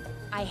mean,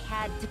 I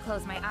had to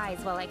close my eyes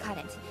while I cut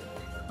it.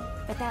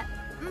 But that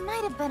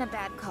might have been a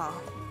bad call.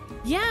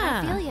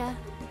 Yeah. I feel ya.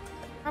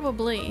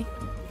 Probably.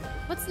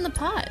 What's in the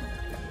pot?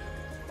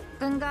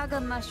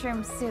 Gungaga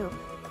mushroom soup.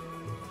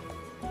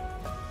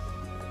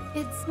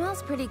 It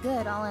smells pretty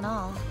good all in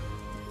all.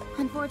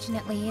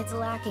 Unfortunately, it's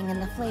lacking in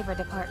the flavor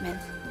department.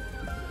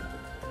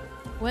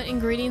 What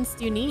ingredients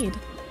do you need?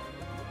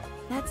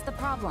 That's the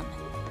problem.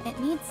 It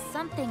needs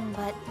something,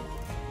 but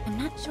I'm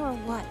not sure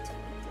what.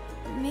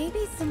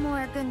 Maybe some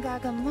more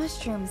Gungaga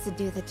mushrooms to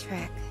do the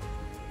trick.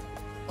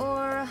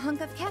 Or a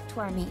hunk of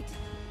cactuar meat.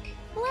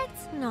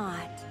 Let's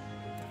not.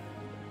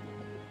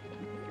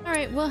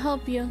 Alright, we'll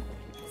help you.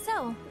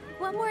 So,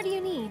 what more do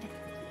you need?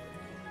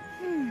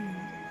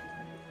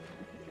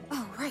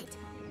 Oh, right.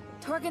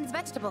 Torgen's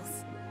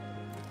vegetables.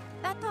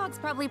 That dog's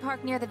probably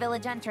parked near the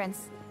village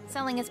entrance,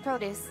 selling his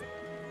produce.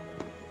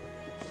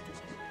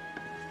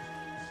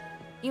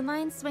 You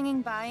mind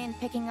swinging by and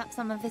picking up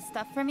some of his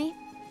stuff for me?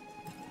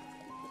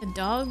 The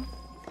dog?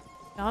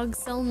 Dog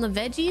selling the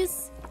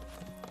veggies?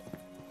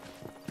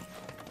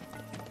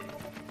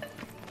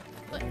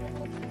 What?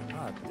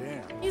 God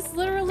damn. He's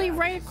literally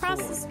right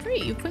across the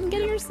street. You couldn't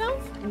get it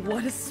yourself?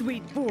 What a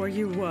sweet boy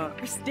you are,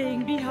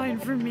 staying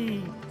behind for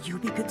me. You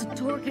be good to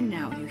Torgen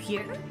now, you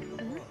hear?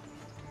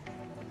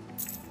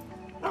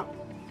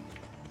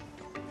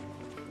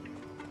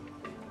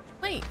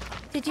 Wait,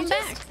 did you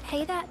just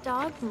pay that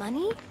dog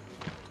money?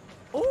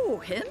 Oh,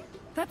 him?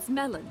 That's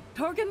Melon,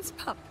 Torgen's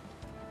pup.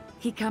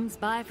 He comes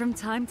by from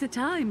time to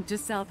time to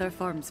sell their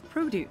farm's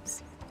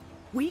produce.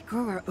 We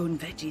grow our own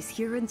veggies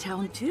here in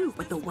town too,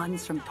 but the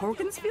ones from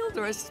Torgensfield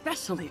are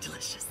especially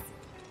delicious.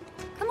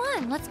 Come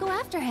on, let's go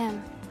after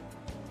him.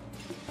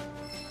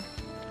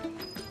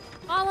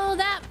 Follow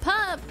that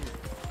pup.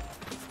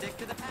 Stick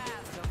to the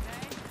paths,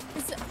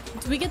 okay?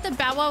 Do we get the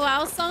Bow Wow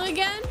Wow song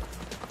again?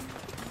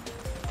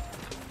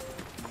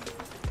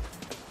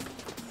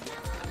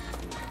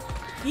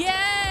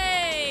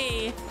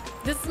 Yay!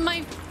 This is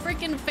my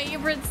freaking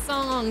favorite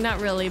song.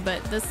 Not really,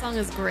 but this song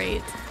is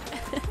great.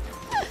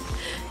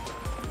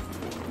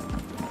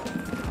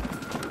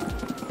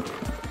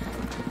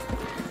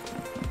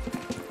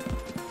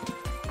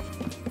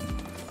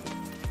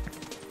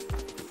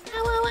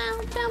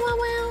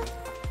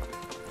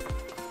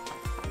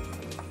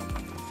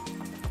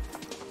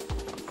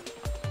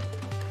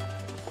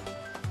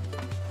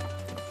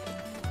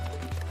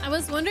 I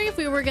was wondering if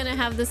we were gonna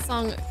have this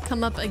song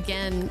come up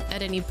again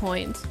at any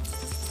point.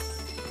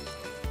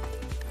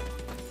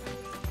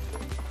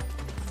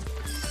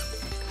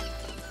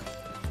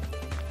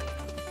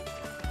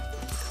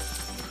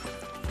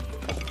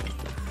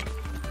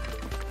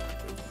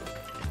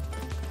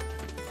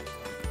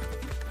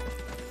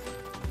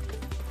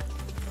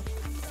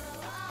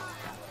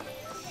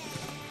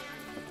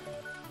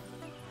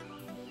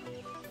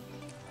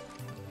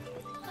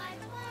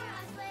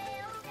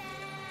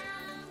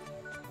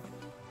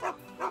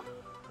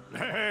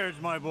 There's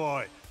my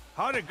boy.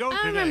 How'd it go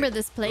today? I remember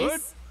this place.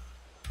 Good?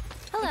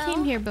 Hello. I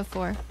came here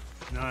before.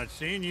 Not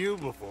seen you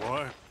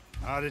before.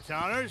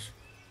 Out-of-towners?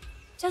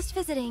 Just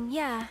visiting,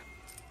 yeah.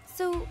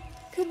 So,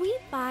 could we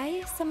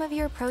buy some of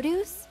your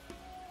produce?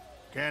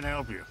 Can't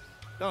help you.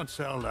 Don't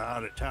sell to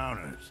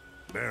out-of-towners.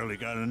 Barely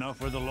got enough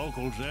for the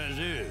locals as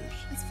is.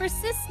 It's for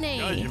Sisney.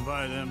 Judging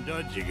by them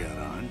duds you got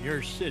on,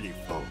 you're city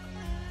folk,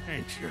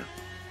 ain't you?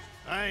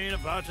 I ain't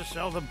about to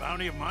sell the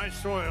bounty of my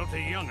soil to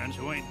young'uns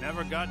who ain't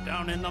never got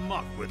down in the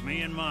muck with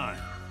me in mind.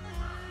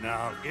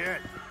 Now get.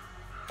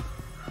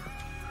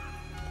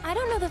 I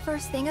don't know the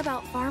first thing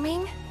about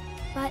farming,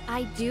 but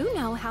I do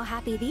know how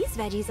happy these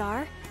veggies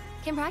are.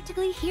 Can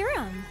practically hear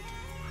them.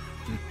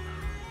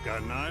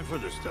 Got an eye for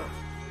the stuff.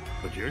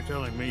 But you're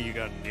telling me you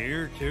got an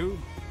ear too?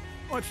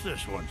 What's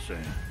this one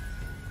saying?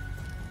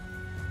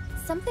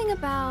 Something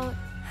about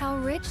how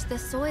rich the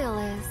soil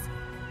is.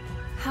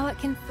 How it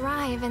can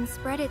thrive and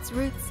spread its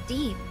roots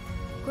deep.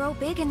 Grow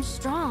big and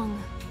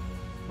strong.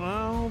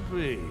 I'll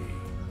be.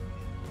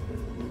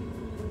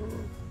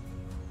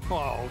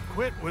 Oh,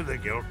 quit with the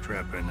guilt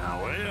tripping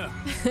now, will ya?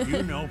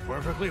 You know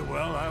perfectly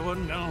well I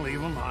wasn't gonna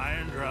leave them high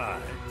and dry.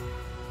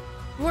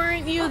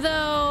 Weren't you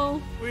though?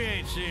 We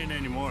ain't seeing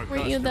any more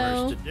Weren't you,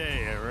 though? customers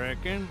today, I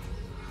reckon.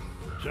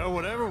 So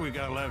whatever we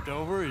got left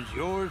over is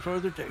yours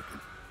for the taking.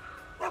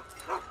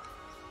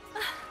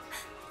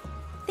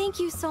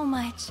 Thank you so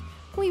much.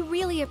 We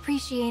really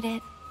appreciate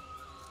it.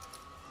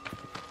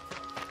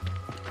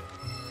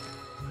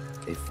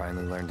 They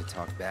finally learned to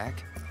talk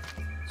back?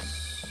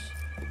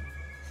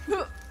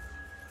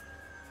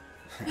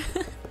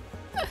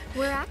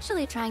 We're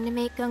actually trying to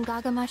make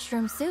gungaga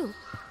mushroom soup.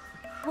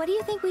 What do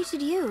you think we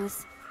should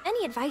use?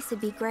 Any advice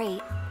would be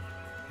great.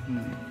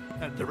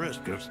 At the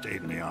risk of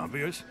stating the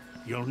obvious,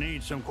 you'll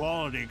need some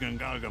quality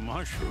gungaga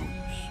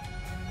mushrooms.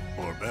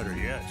 Or better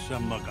yet,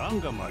 some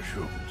maganga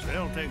mushrooms.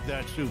 They'll take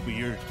that soup of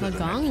yours to the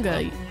next Maganga?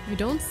 level. You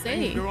don't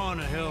say. Things are on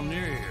a hill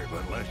near here,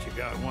 but unless you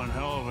got one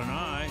hell of an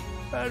eye,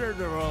 better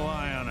to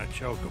rely on a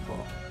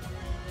chocobo.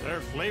 They're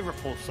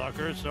flavorful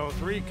suckers, so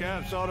 3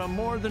 caps ought to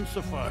more than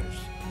suffice.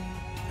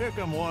 Pick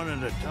 'em one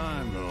at a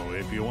time, though,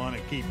 if you want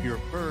to keep your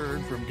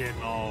bird from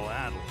getting all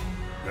addled.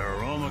 Their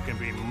aroma can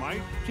be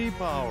mighty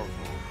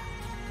powerful.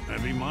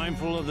 And be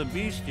mindful of the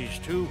beasties,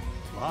 too.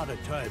 A lot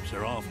of types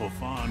are awful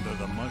fond of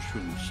the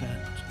mushroom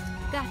scent.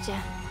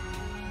 Gotcha.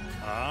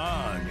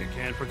 Ah, and you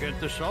can't forget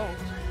the salt.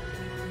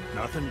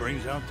 Nothing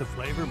brings out the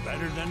flavor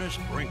better than a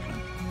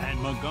sprinkling. And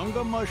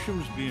magunga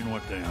mushrooms being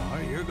what they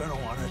are, you're gonna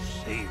want to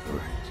savor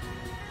it.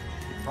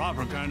 The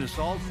proper kind of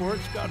salt for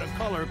it's got a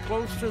color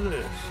close to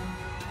this.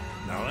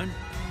 Melon,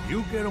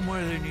 you get them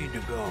where they need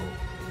to go.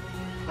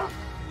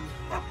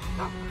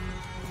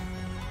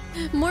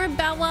 More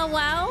Bow Wow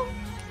Wow?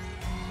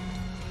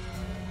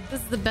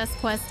 This is the best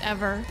quest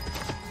ever.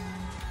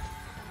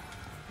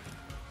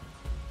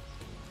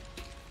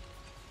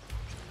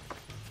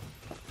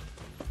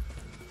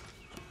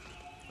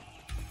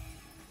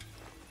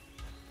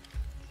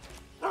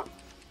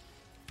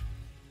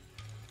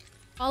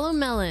 Follow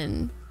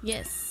Melon.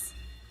 Yes.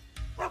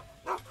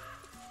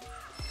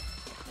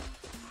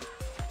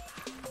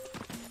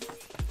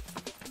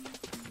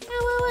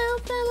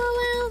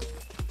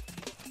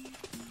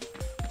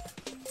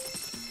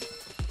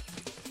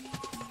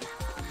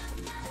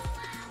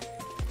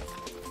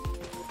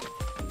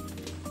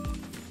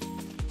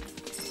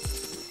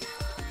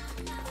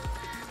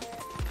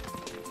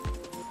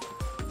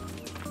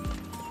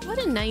 What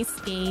a nice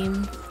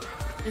game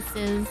this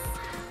is.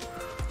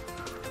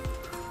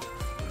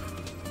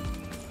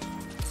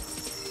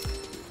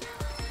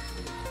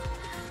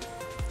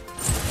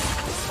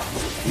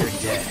 You're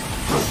dead.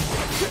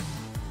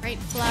 Bright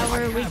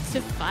flower, weak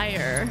to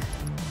fire.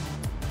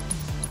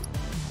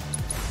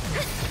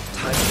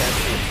 Time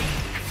that's it.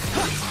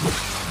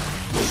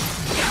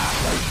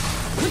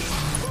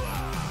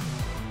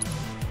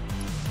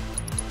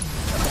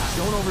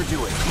 Don't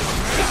overdo it.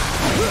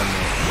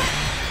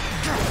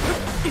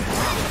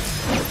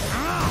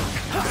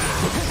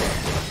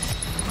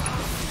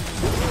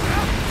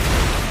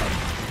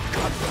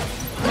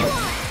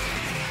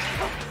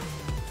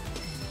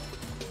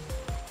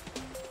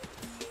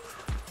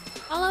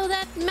 Follow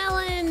that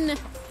melon.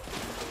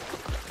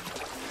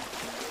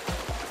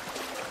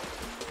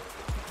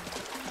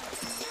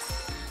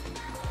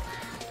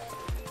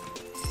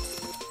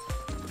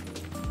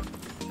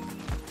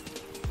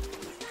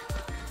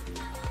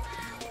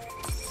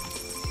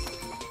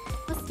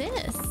 What's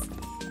this?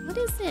 What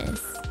is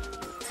this?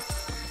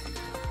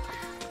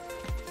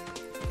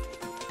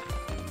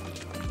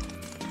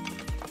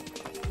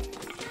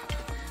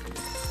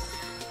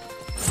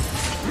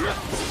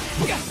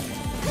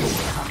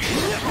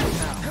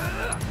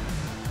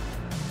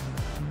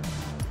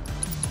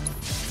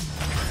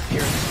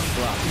 Here's the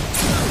block.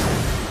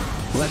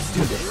 Let's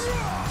do this.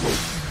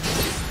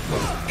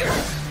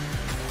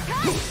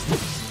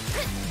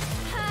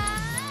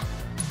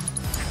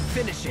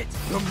 Finish it.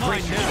 You're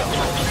mine now.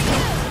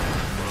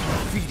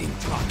 Feeding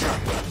talk.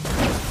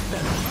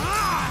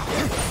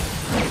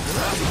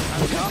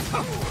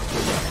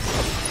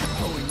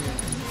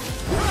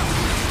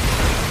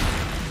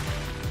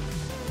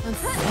 Let's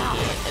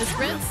see. Is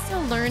Red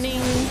still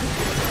learning?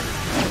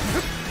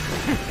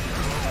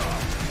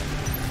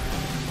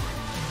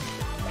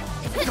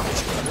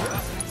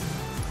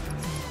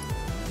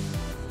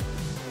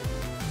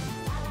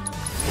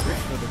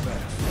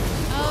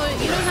 Oh,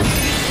 you don't have to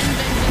be in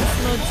vengeance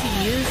mode to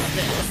use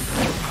this.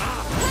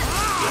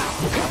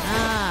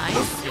 Ah, I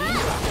see.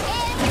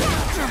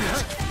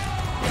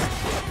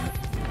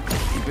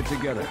 Keep it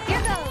together.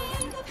 Here goes.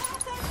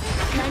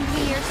 Lend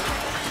me your strength.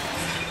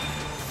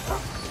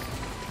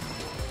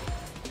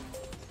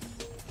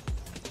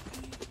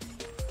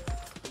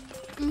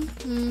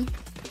 Mm-hmm.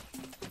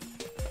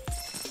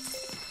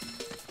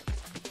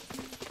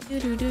 Do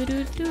do do do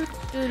do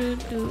do do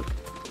do.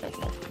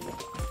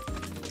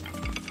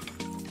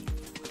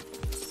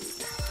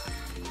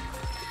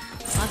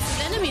 Lots of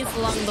enemies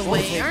along the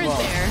way, aren't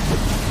there?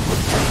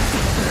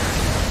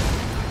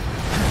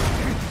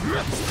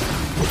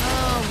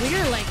 Oh,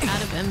 we're like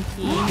out of MP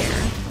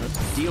here. Let's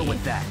deal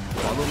with that.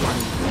 Follow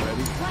money.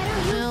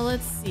 Ready? Well,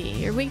 let's see.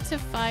 You're weak to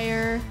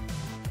fire.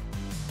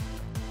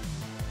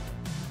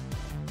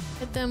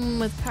 Hit them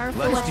with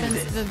powerful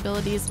offensive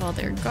abilities while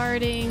they're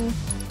guarding.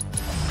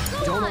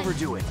 Don't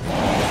overdo it.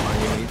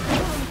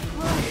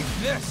 Take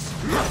this.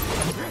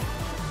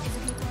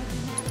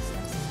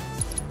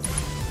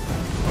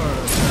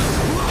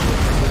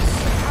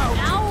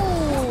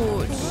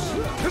 Ouch!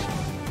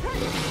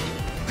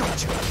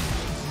 Gotcha.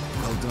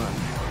 Well done.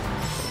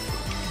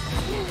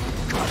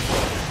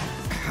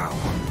 Ow.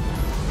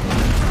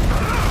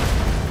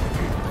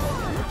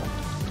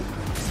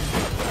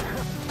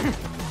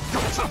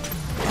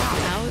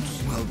 Ouch.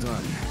 Well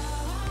done.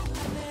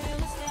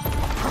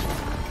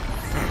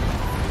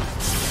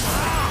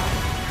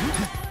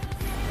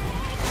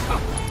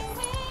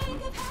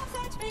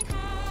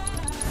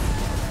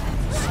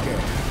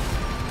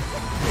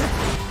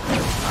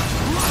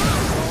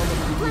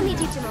 Let me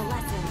teach him a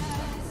lesson.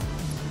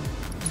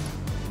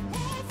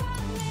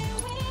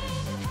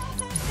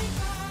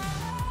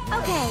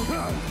 Okay.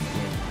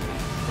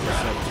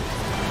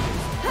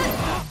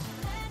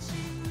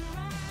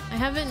 I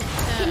haven't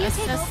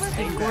assessed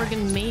the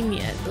Gorgon main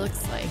yet, it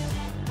looks like.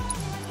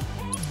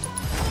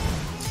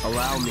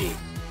 Allow me.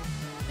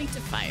 Weak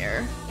to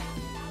fire.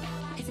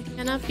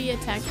 Cannot be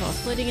attacked while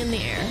flitting in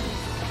the air.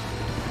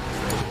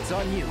 It's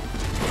on you.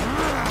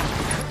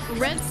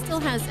 Red still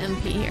has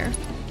MP here.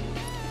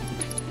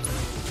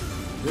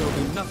 There'll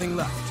be nothing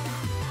left.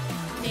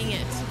 Dang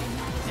it.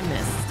 I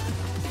missed.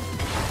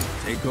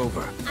 Take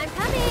over. I'm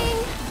coming.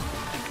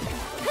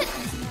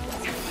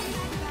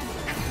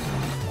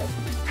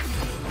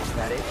 Is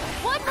that it?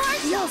 One more.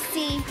 You'll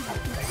see.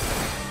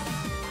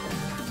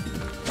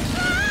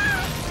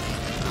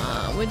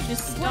 Would you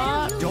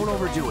stop? Don't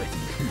overdo it.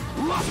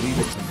 Leave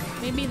it to me.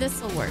 Maybe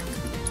this will work.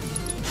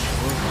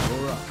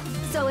 You're up.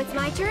 So it's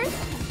my turn?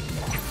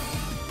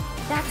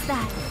 That's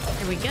that.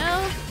 Here we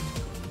go.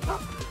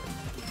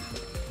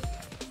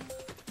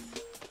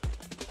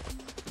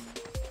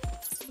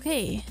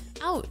 Okay.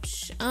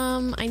 Ouch.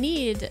 I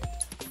need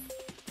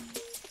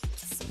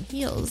some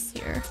heals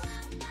here.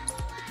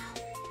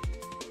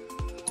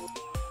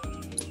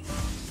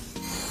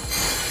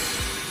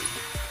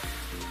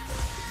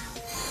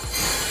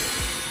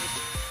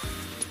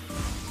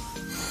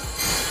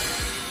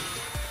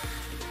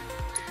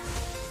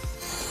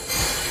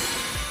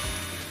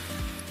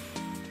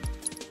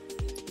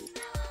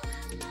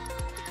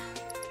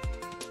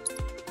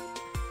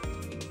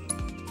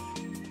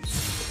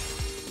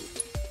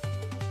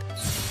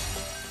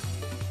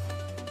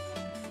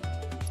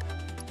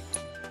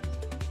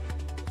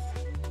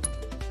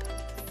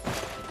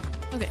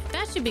 Okay,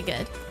 that should be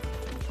good.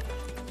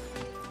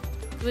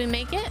 Do we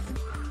make it?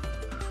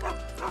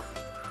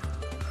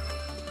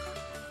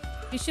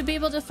 You should be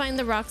able to find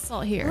the rock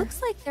salt here.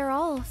 Looks like they're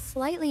all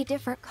slightly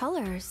different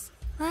colors.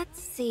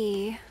 Let's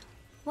see.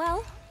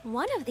 Well,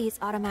 one of these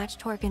auto-match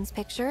Torkin's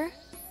picture.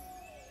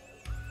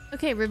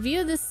 Okay,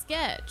 review the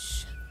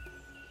sketch.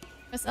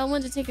 Press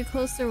L1 to take a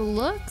closer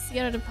look. See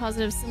out a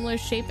deposit of similar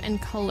shape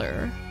and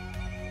color.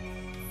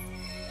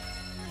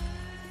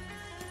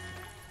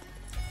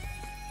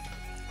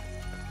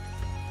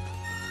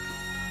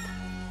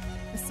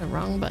 That's the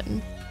wrong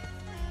button.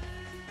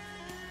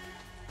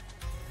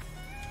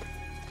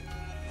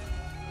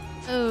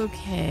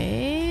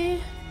 Okay.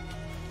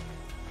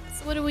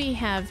 So what do we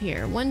have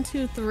here? 1,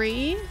 2,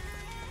 3.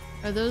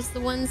 Are those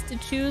the ones to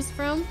choose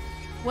from?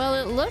 Well,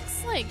 it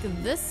looks like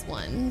this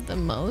one the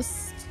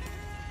most.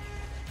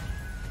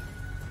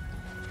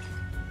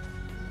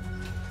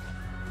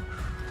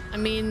 I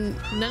mean,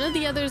 none of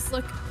the others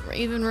look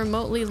even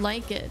remotely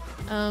like it.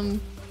 Oh,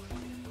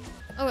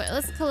 wait,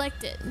 let's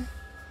collect it.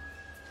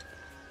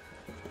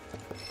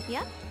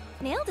 Yep,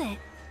 nailed it.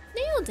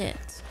 Nailed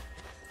it.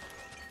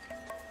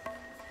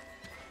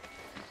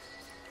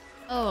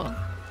 Oh,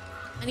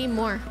 I need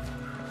more.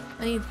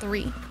 I need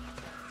 3.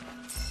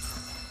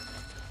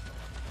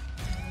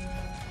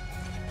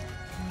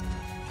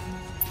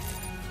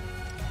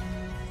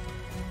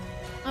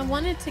 I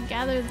wanted to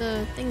gather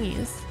the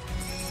thingies.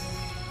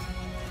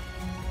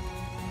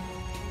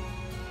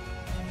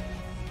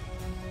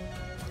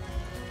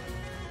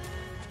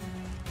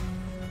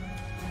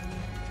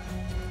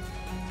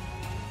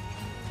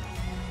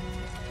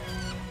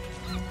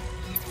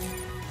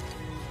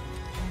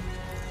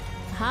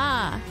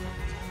 Ha!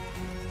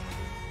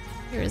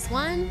 Here's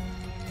one.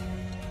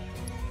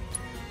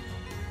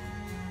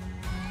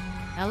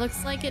 That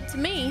looks like it to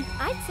me.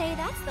 I'd say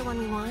that's the one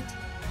we want.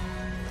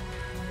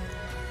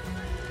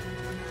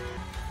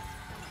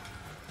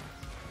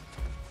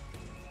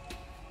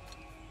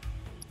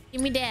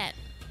 Give me that.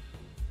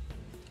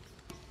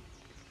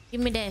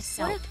 Give me that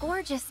salt. What a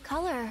gorgeous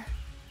color.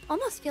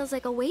 Almost feels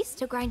like a waste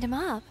to grind them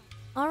up.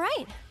 All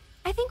right,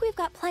 I think we've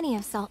got plenty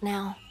of salt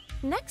now.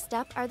 Next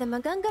up are the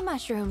Magunga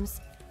mushrooms.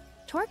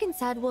 Torkin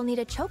said we'll need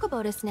a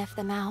chocobo to sniff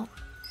them out.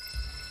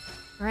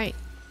 Right.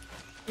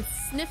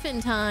 It's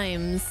sniffing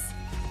times.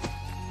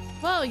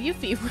 Whoa,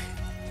 Yuffie.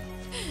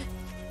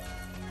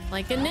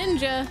 Like a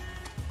ninja.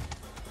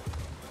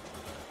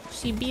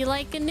 She be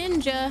like a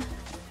ninja.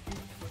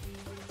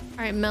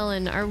 Alright,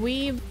 Melon, are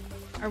we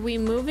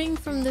moving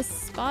from this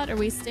spot? Are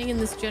we staying in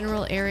this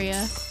general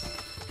area?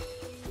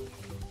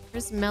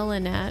 Where's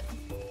Melon at?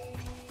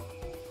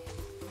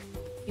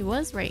 He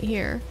was right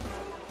here.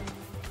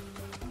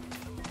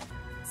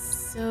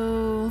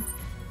 So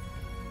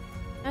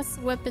that's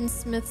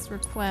Weaponsmith's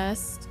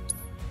request.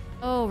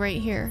 Oh, right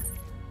here.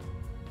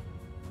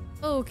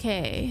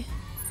 Okay.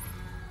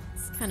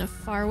 It's kind of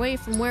far away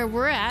from where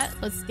we're at.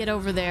 Let's get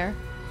over there.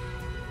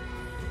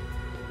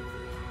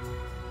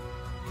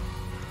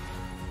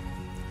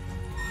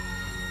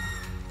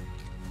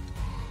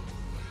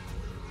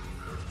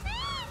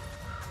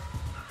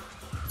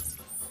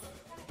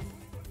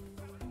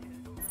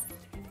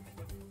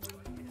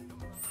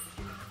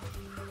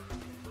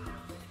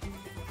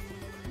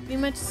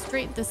 Pretty much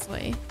straight this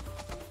way.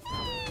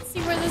 Let's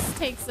see where this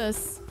takes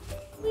us.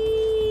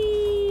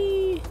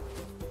 Whee!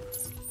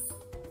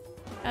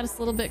 Got us a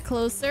little bit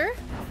closer.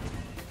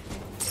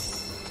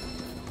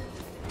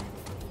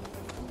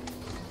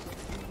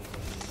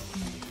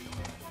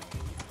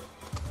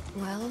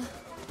 Well,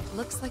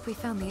 looks like we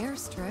found the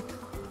airstrip.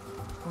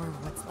 Or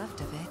what's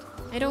left of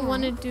it. I don't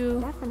want to do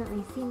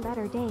definitely seen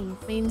better days.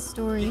 Main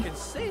story. You can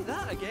say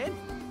that again.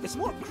 It's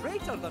more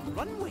crater than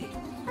runway.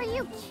 Are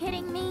you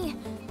kidding me?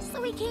 So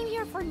we came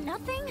here for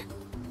nothing?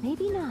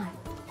 Maybe not.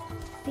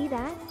 See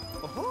that?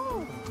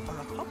 Oh, or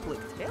a public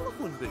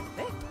telephone booth,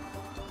 eh?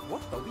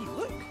 What a wee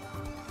look.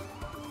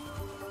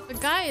 But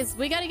guys,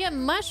 we gotta get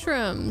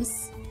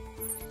mushrooms.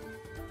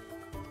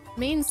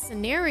 Main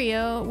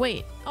scenario.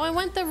 Wait. Oh, I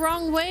went the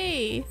wrong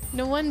way.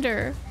 No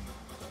wonder.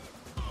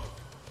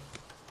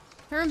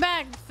 Turn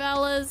back,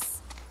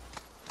 fellas.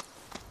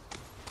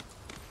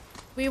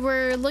 We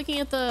were looking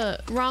at the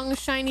wrong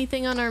shiny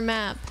thing on our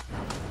map.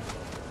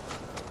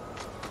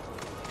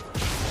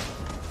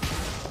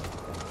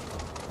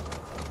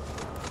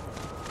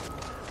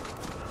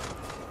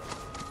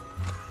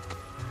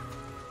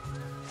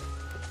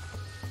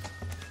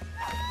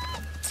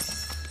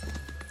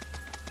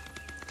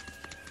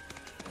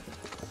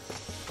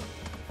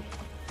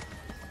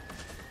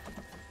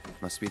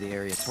 Must be the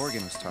area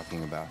Torkin was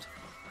talking about.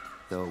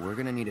 Though we're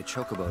gonna need a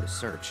chocobo to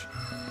search.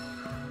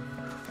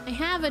 I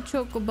have a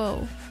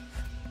chocobo.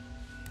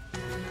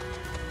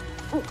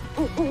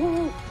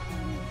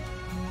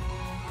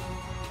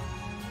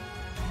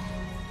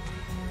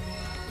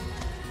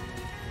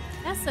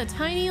 That's a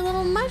tiny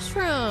little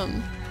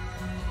mushroom.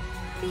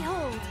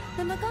 Behold,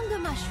 the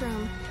Magunga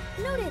mushroom.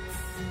 Note its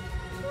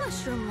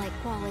mushroom-like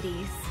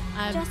qualities.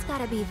 I've just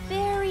gotta be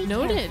very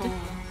noted. careful.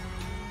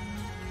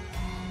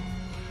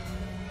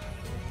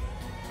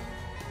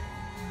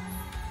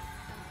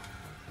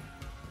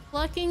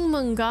 Plucking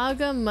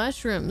Mungaga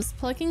mushrooms.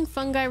 Plucking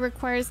fungi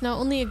requires not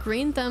only a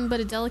green thumb, but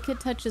a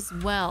delicate touch as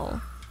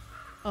well.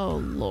 Oh,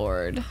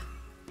 Lord.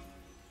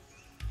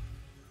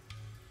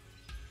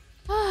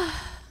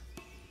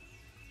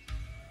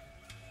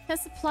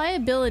 Has supply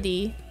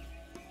ability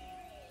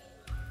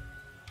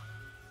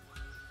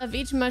of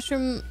each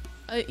mushroom,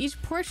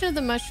 each portion of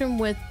the mushroom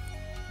with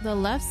the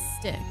left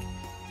stick.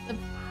 The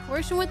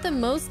portion with the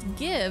most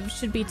give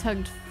should be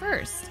tugged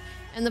first,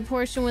 and the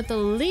portion with the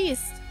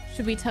least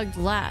should be tugged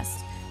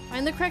last.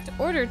 Find the correct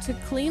order to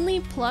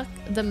cleanly pluck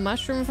the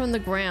mushroom from the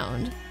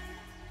ground.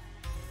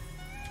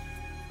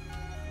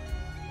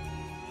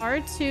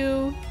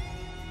 R2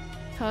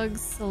 tug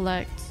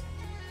select.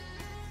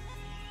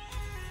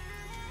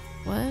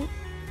 What?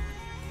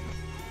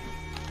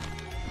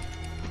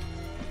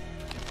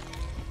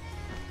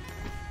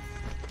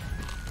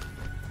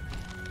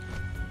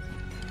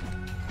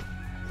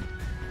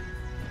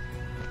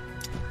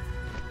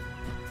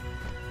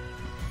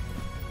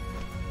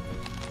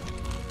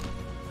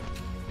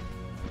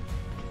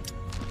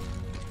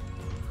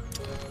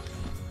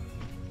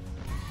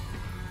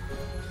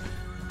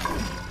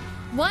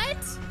 What?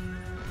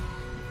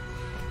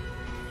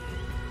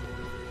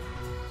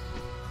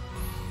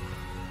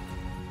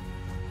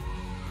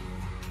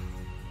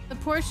 The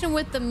portion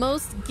with the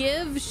most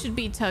give should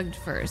be tugged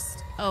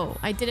first. Oh,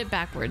 I did it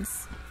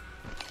backwards.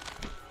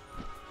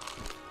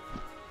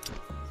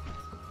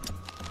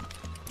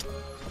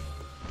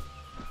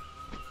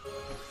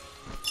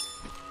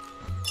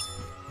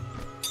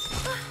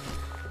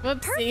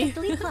 Whoopsie.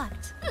 Perfectly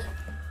plucked.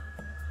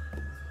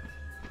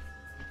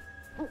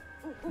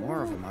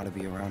 More of them ought to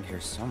be around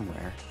here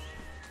somewhere.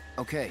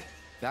 Okay,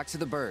 back to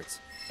the birds.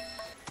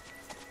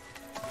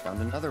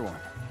 Found another one.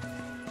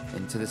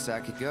 Into the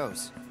sack it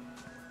goes.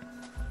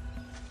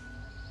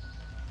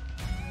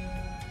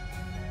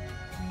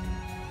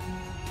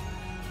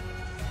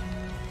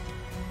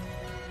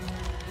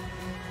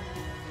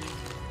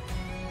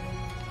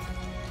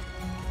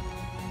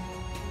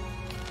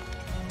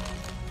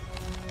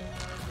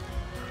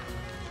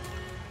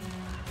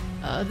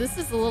 This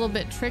is a little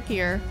bit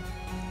trickier.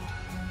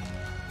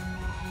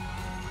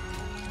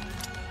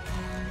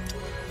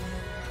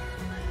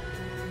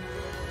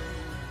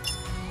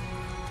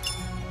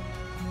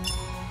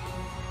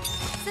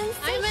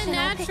 I'm a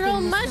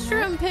natural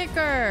mushroom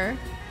picker.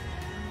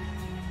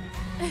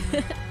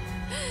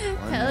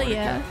 Hell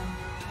yeah.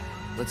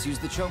 Let's use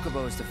the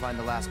chocobos to find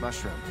the last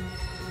mushroom.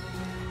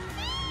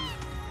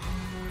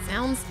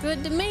 Sounds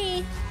good to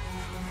me.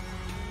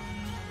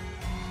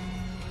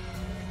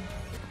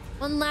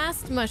 One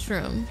last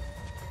mushroom.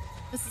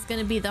 This is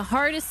gonna be the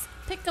hardest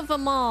pick of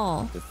them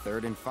all. The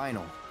third and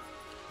final.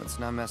 Let's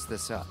not mess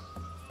this up.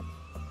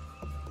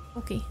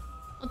 Okay,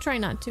 I'll try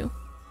not to.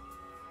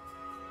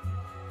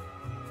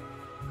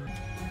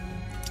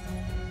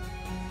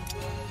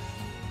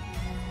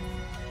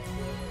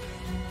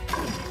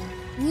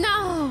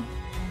 No!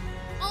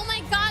 Oh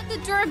my god, the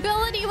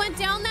durability went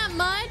down that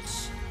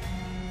much?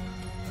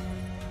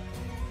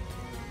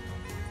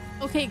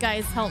 Okay,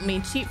 guys, help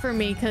me. Cheat for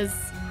me, because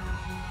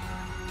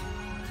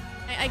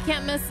I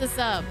can't mess this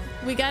up.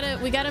 We gotta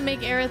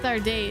make Aerith our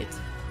date.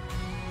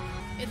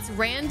 It's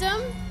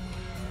random?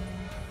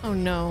 Oh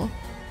no.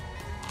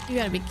 You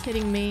gotta be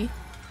kidding me.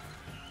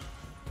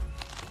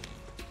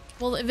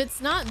 Well, if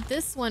it's not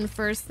this one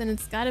first, then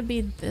it's gotta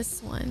be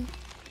this one.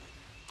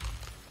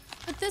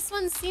 But this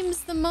one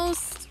seems the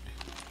most...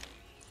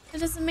 It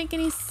doesn't make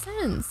any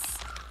sense.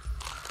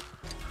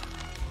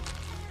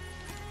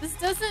 This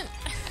doesn't...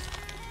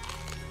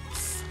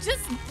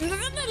 Just...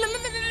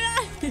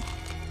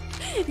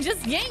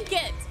 Just yank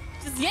it!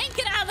 Just yank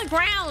it out of the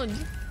ground!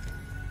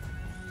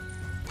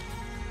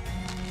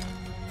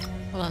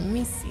 Hold on, let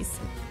me see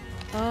some...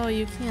 Oh,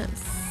 you can't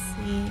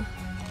see...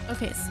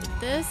 Okay, so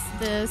this...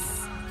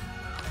 This...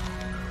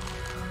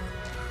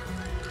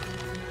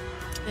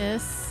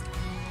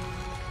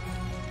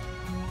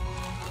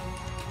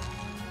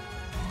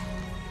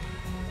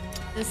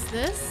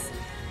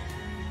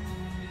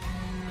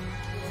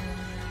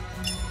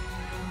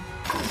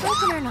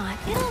 Broken or not,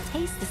 it'll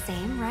taste the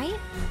same, right?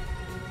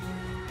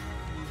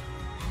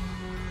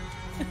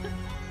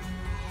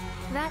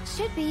 That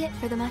should be it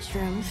for the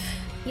mushrooms.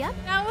 Yep.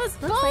 That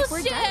was Looks bullshit! like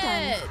we're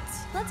done.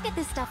 Let's get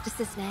this stuff to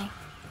Sisney.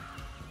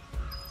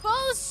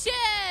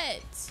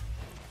 Bullshit!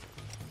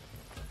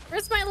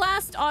 Where's my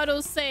last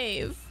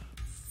autosave?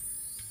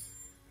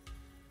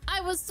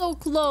 I was so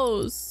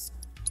close.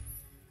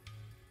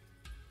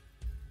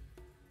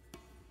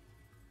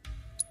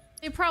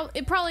 It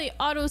probably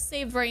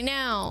auto-saved right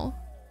now.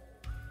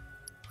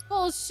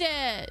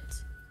 Bullshit.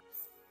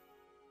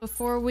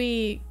 Before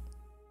we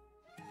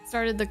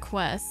started the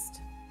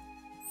quest.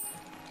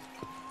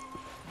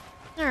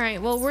 All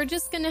right, well, we're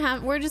just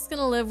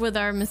gonna live with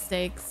our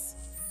mistakes.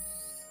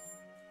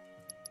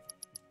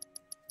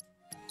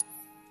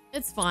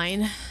 It's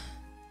fine.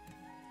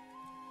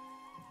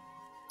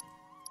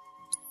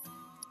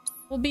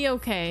 We'll be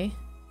okay.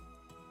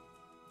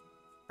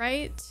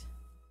 Right?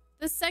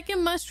 The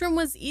second mushroom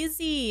was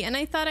easy, and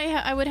I thought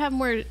I would have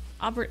more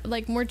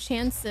like more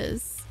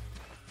chances.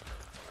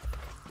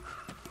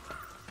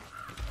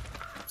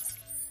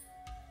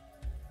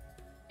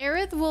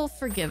 Aerith will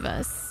forgive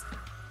us.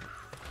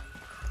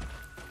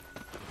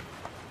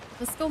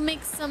 Let's go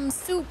make some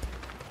soup.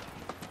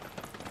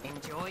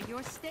 Enjoy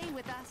your stay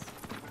with us.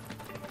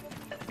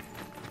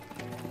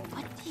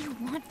 What do you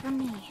want from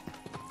me?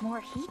 More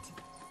heat?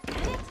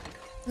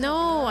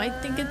 No, I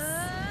think it's...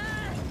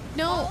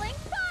 No!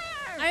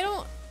 I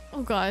don't...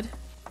 Oh god.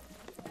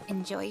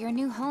 Enjoy your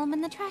new home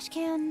in the trash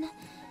can.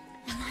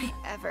 Am I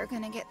ever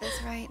gonna get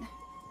this right?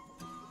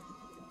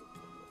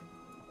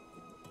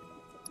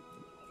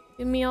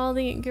 Give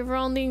her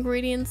all the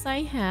ingredients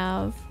I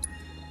have.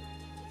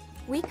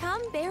 We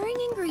come bearing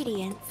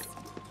ingredients.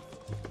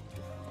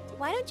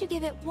 Why don't you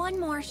give it one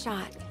more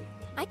shot?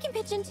 I can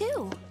pitch in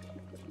too.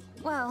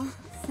 Well,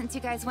 since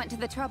you guys went to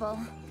the trouble.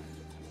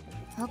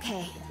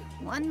 Okay,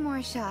 one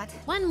more shot.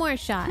 One more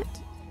shot.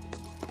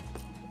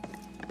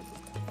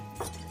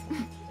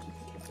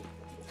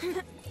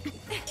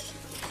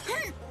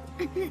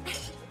 Wait,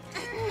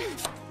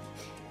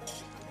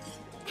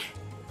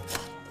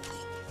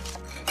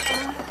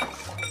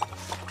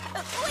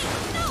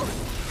 no!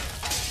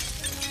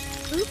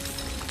 Oops.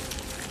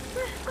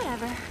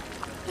 Whatever.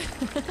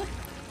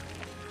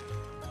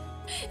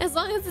 As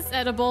long as it's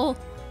edible,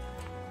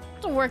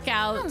 it'll work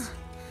out. Huh.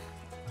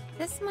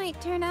 This might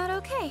turn out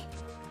okay.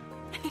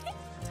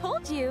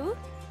 Told you.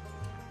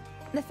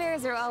 The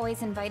fairs are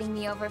always inviting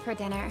me over for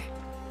dinner.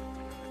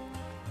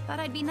 Thought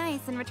I'd be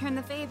nice and return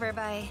the favor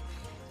by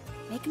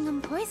making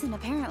them poison,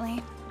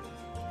 apparently.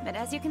 But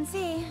as you can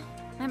see,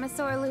 I'm a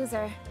sore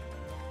loser.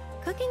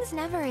 Cooking's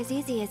never as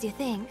easy as you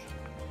think.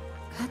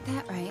 Got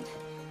that right.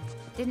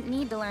 Didn't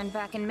need to learn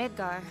back in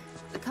Midgar.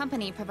 The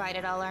company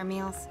provided all our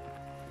meals.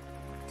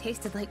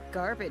 Tasted like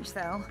garbage,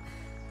 though.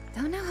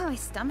 Don't know how I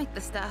stomached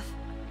the stuff.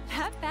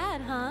 That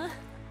bad, huh?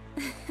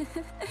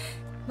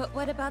 But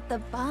what about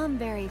the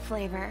bombberry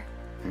flavor?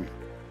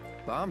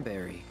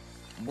 Bombberry?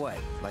 What,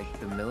 like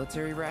the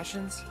military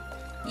rations?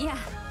 Yeah,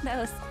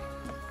 those.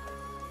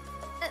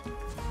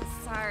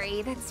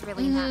 Sorry, that's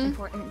really not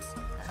important.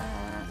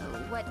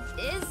 What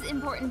is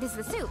important is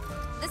the soup.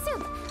 The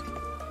soup!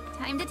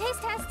 Time to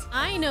taste test!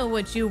 I know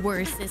what you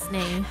were,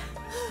 Sisney.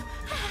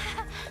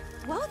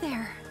 Whoa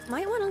there.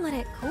 Might want to let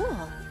it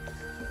cool.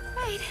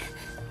 Right.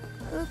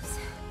 Oops.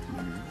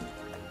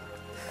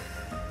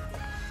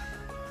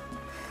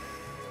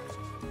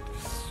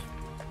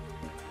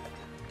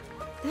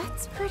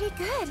 That's pretty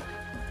good.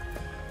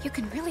 You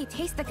can really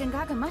taste the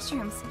Gongaga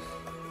mushrooms.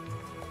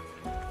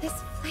 This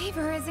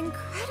flavor is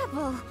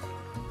incredible.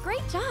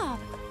 Great job.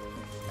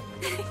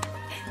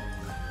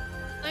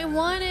 I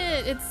want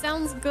it. It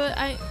sounds good.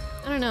 I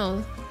don't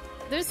know.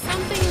 There's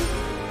something...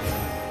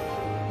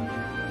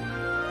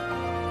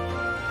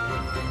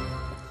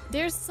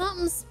 There's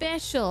something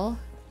special.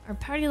 Our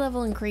party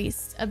level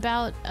increased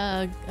about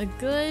a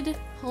good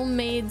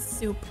homemade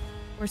soup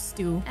or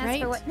stew, As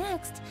right? for what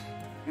next,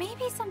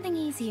 maybe something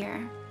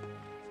easier.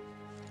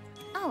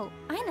 Oh,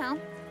 I know.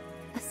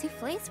 A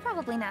souffle's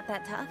probably not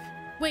that tough.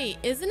 Wait,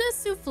 isn't a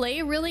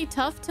souffle really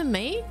tough to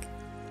make?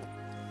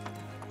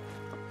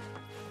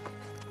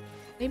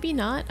 Maybe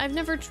not. I've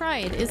never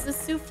tried. Is the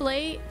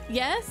souffle...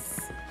 Yes?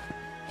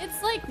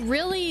 It's like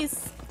really...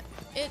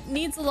 It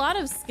needs a lot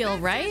of skill,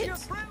 right?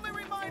 This is your friendly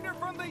reminder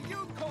from the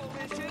Youth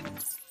Coalition.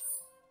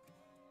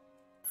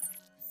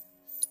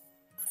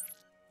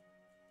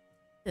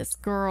 This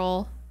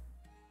girl.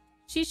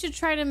 She should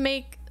try to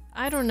make...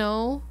 I don't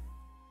know...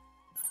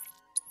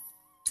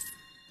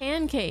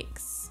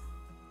 pancakes.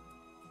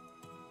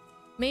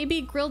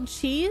 Maybe grilled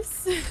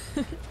cheese?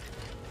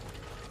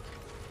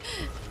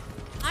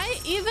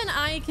 Even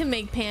I can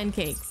make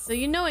pancakes, so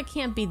you know it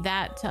can't be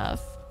that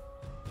tough.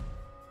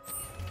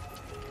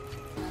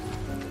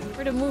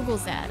 Where the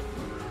Moogles at?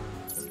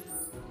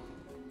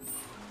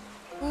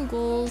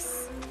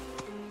 Moogles.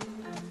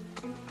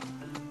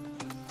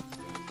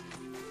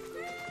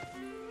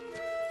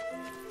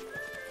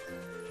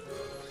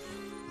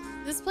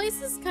 This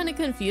place is kind of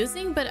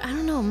confusing, but I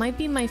don't know, it might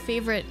be my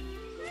favorite,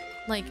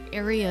 like,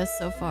 area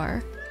so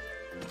far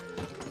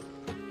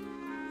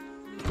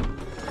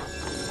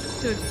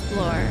to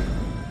explore.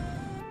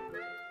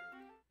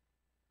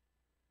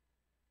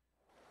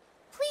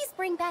 Please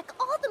bring back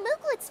all the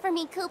Mooglets for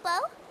me,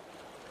 Kupo.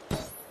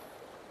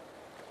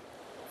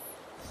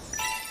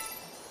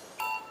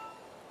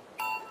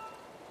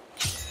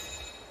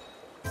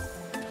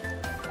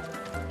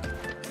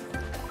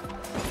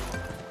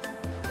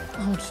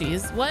 Oh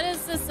jeez, what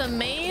is this, a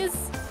maze?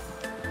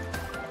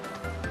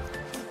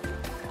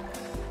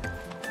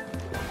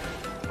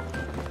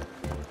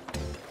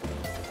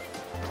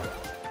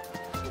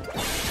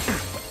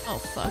 Oh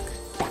fuck.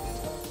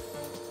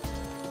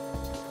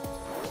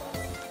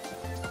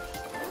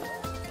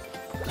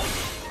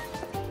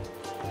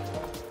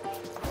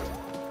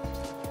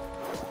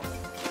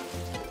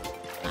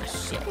 Ah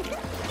shit.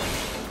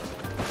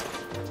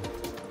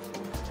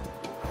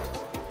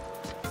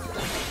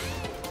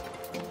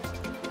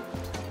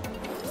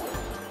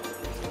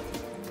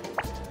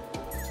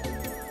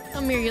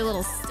 Come here, you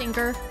little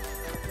stinker.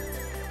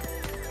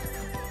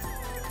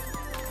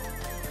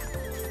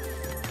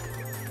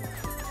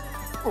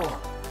 No.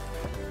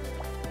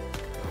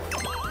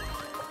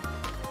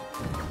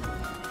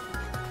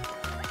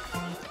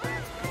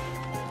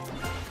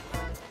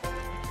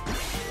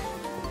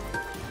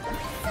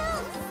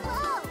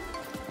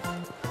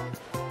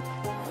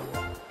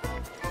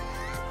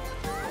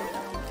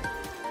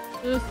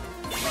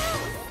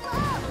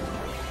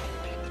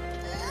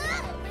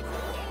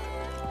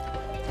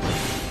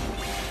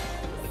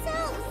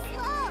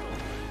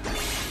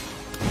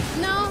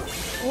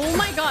 Oh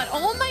my god.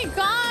 Oh my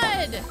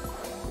god.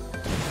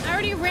 I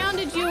already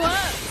rounded you up.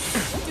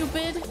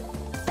 Stupid.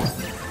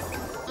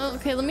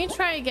 Okay, let me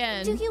try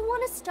again. Do you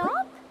want to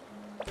stop?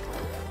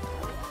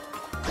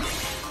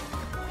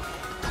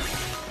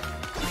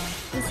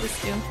 What's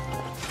this do?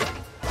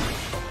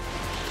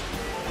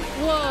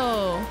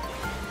 Whoa.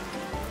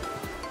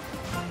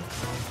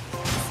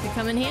 This could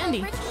come in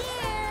handy.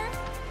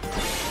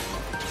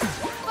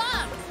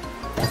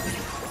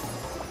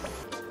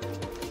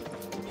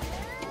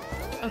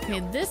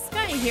 Okay, this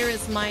guy here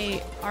is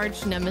my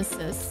arch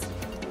nemesis.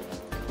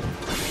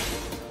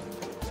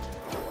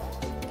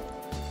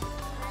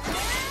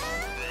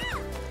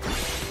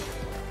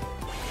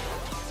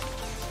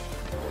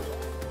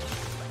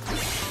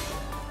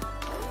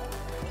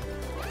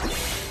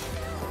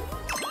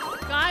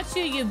 Got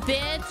you, you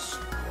bitch.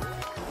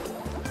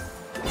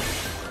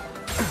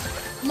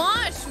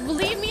 Mosh,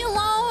 leave me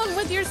alone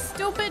with your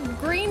stupid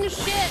green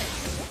shit.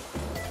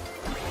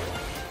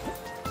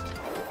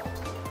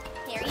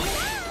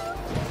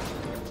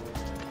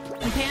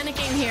 I'm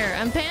panicking here.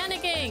 I'm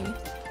panicking.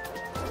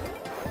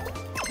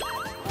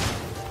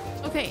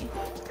 Okay.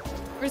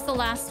 Where's the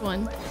last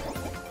one?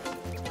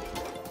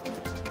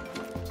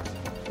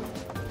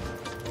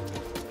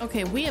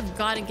 Okay, we have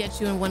got to get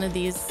you in one of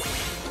these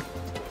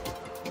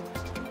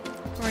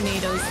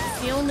tornadoes. It's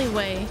the only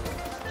way.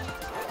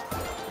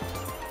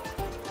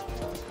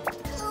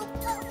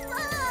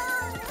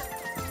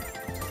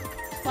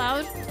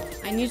 Cloud,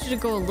 I need you to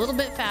go a little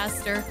bit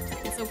faster.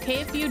 It's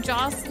okay if you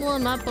jostle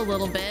them up a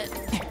little bit.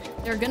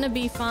 They're gonna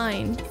be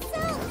fine.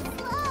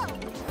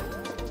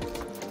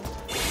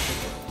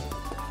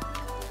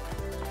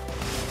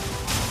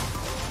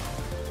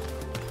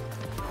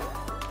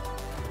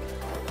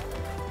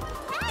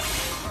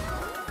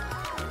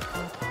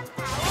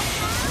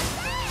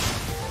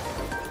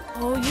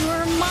 Oh, you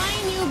are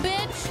mine, you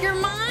bitch! You're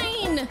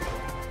mine!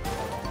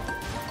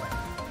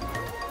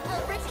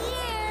 Over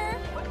here.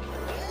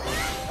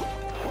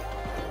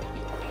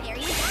 There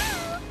you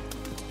go.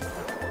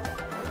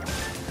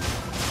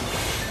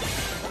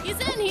 He's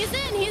in! He's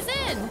in! He's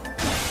in!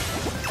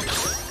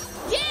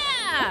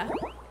 Yeah!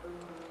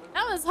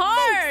 That was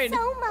hard! Thanks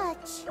so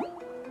much.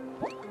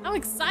 How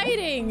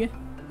exciting!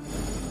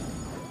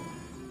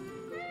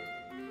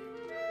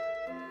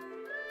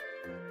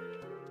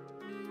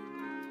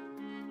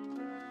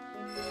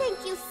 Thank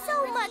you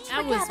so much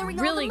That for was gathering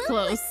really all the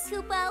movement, close.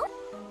 Kupo.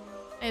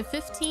 I have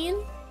 15.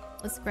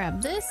 Let's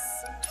grab this.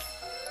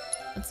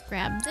 Let's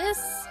grab this.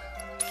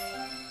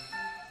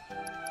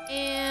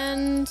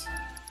 And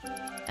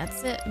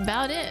that's it.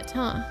 About it,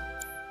 huh?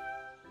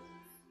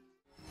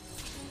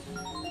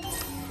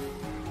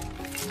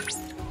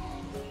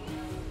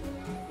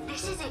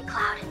 This is it,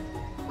 Cloud.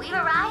 We've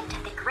arrived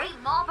at the Great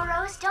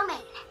Marlboro's domain.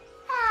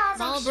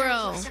 As I'm sure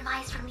Marlboro. you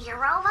surmised from the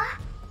aroma,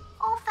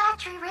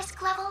 olfactory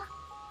risk level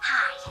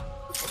high.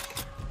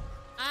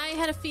 I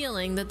had a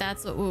feeling that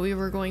that's what we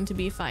were going to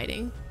be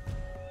fighting.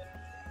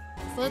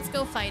 So let's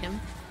go fight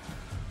him.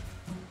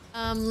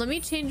 Let me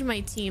change my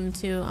team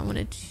too.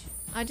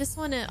 I just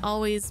want to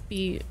always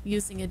be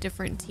using a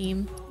different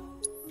team.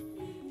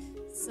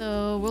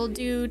 So we'll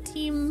do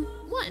team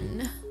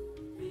 1.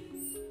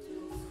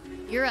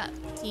 You're up,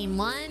 team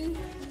 1.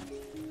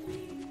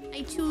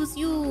 I choose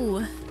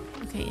you.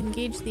 Okay,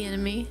 engage the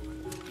enemy.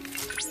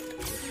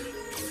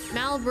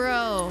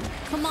 Marlboro,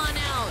 come on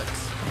out.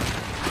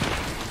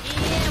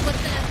 Yeah, what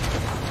the...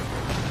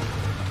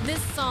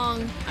 This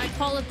song, I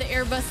call it the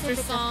Airbuster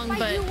song,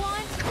 but...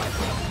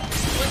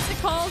 What's it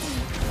called?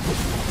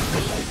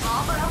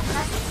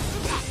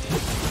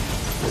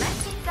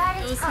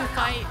 Those who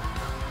fight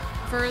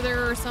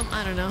further or something,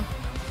 I don't know.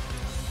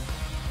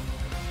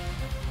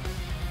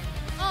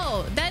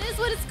 Oh, that is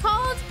what it's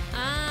called?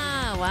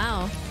 Ah,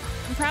 wow.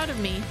 I'm proud of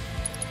me.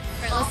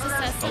 Alright, let's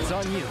assess it. It's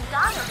on you.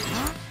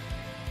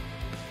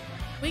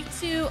 Weak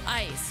to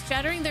ice.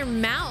 Shattering their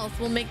mouth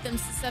will make them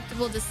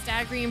susceptible to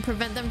staggering and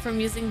prevent them from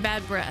using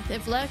bad breath.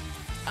 If left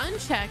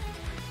unchecked,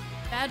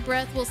 bad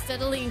breath will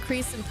steadily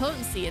increase in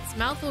potency. Its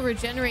mouth will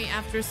regenerate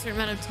after a certain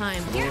amount of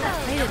time. Wait,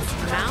 its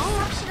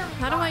mouth?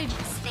 How do I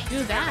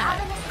do that?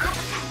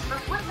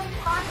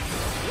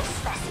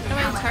 How do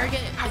I target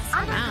its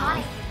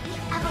mouth?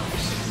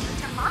 Evolution due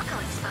to Mako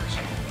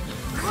exposure.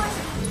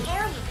 Causing the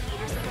air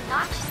indicators with a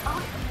noxious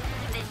odor.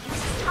 Then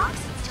uses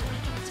toxins to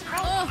weaken its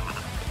prey. Oh,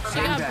 she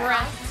got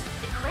breath.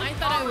 I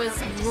thought I was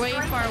way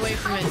far away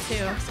from it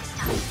too.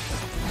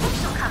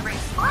 Facial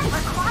coverings aren't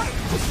required.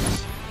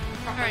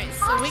 Alright,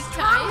 so weak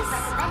to ice.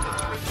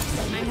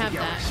 I have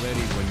that.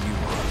 Ready when you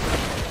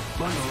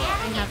are. I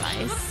have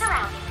ice.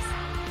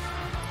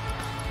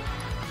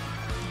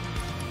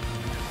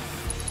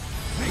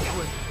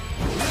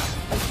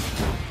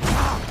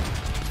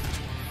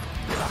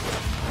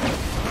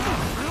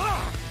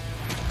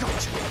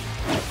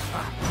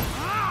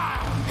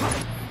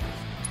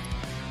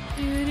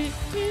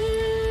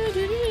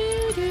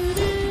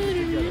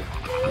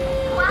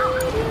 Wow,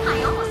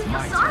 I almost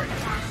feel sorry for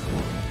that.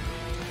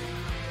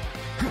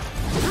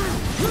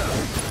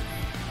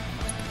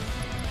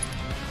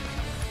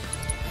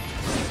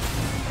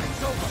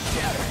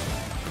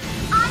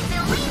 I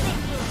believe in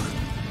you.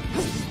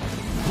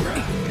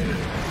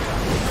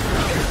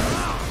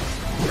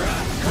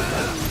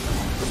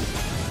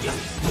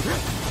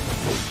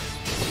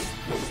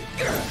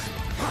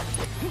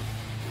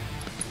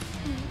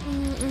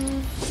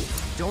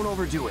 Don't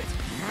overdo it.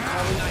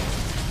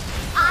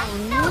 Oh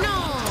no!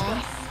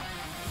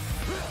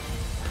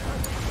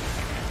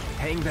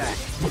 Hang back.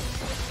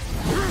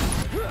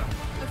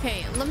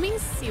 Okay, let me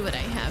see what I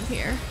have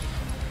here.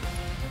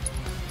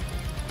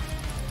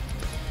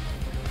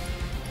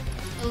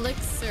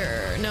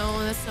 Elixir. No,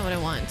 that's not what I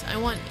want. I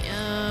want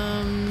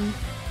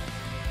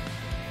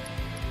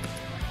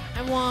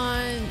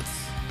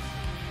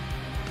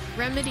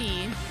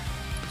remedy.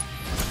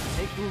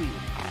 Take the lead.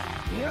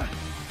 Yeah.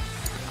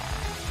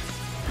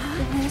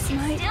 This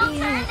might Still be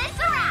turn it. this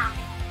around.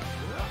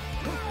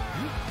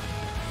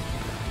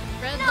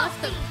 Red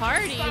left the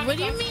party? What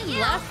do you mean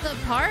left the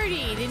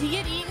party? Did he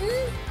get eaten?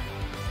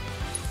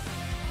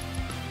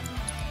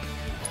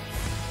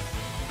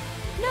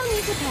 No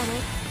need to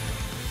panic.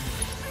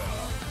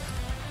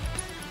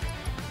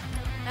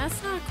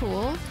 That's not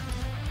cool.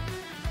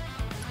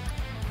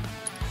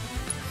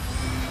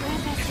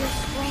 Grab us your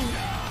strength.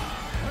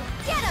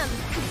 Get him!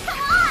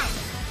 Come on!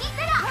 Keep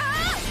it up!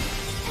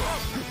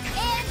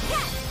 And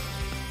catch!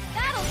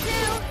 That'll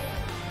do!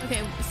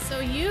 Okay, so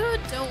you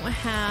don't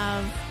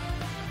have...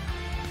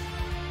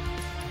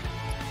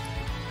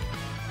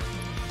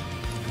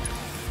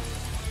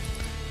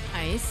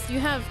 ice. You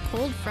have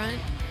cold front.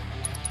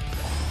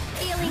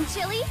 Feeling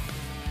chilly?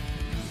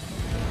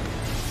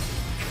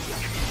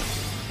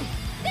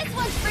 This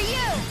one's for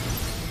you!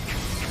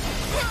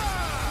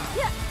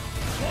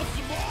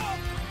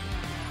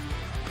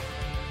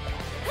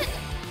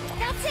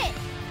 That's it!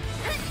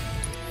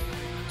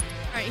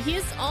 Alright,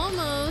 he's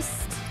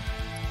almost...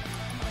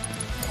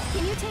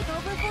 Can you take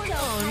over for me?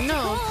 Oh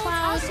no,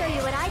 I'll Cloud. show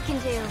you what I can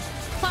do.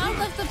 Cloud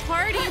left the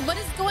party. What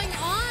is going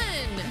on?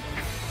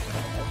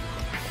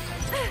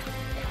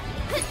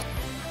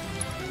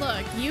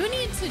 Look, you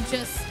need to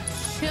just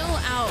chill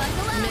out,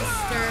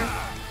 mister.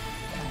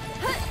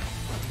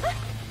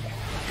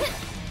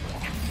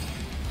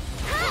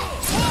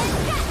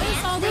 What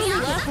is all this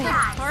left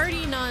the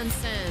party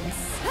nonsense?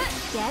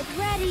 Get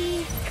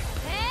ready.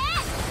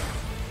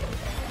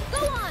 Go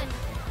on.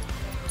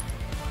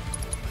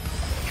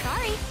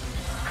 Sorry.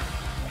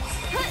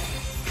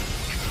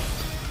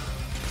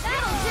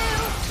 That'll do.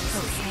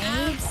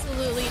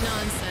 Absolutely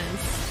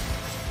nonsense.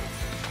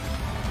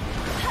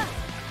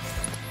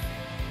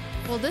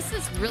 Well, this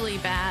is really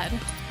bad.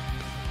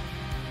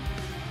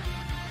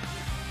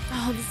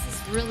 Oh, this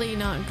is really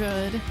not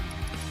good.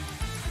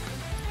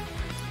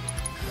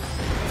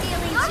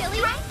 Feeling chilly?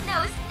 Your strength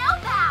knows no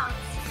bounds.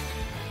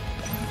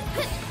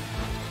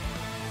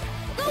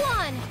 Go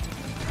on.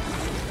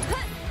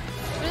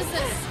 What is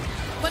this?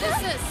 What is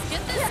this?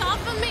 Get this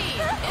off of me!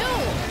 Ew!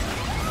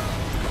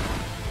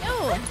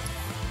 Ew!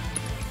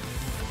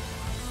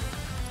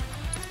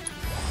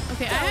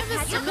 Okay, I have a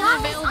summon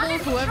available,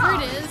 whoever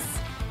it is.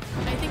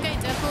 I think I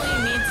definitely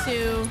need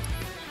to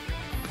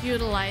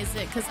utilize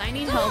it because I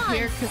need help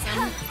here because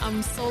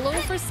I'm solo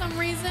for some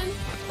reason.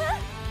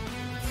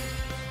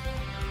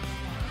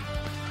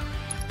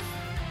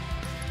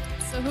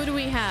 So who do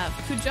we have?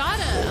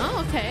 Kujata.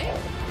 Oh, okay.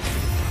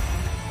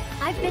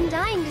 I've been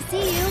dying to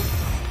see you.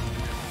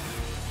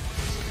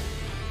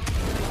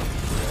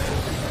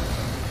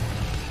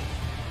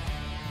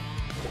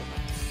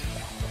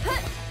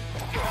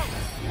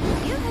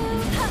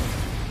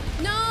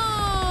 No!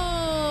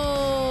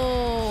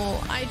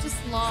 I just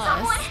lost.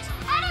 Someone!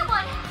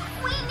 Anyone!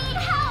 We need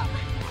help!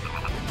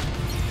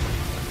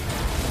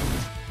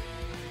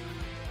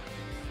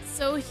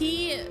 So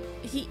he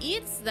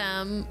eats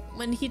them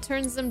when he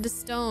turns them to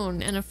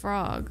stone and a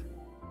frog.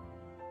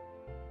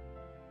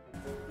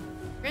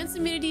 Grants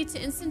immunity to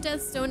instant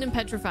death, stone, and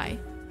petrify.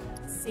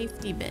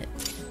 Safety bit.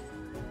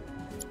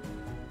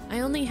 I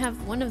only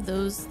have one of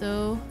those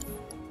though.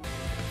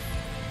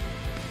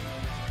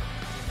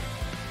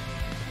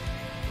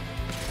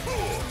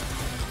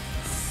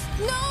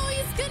 No,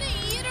 he's gonna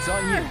eat her! It's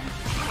on you.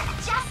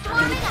 Just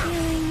warming up.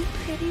 Feeling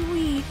pretty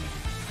weak.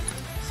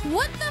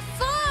 What the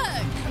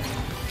fuck?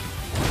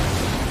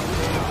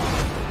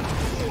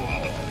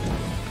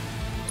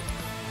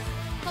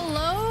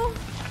 Hello?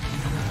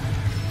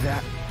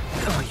 That...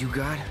 Oh, you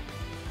got?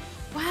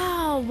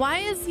 Wow, why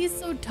is he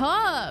so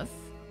tough?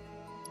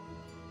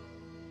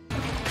 All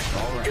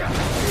right.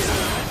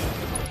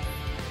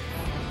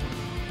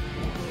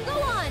 Go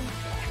on.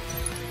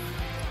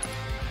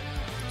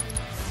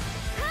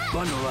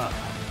 Bundle up.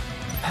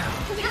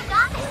 You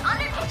got this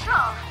under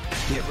control.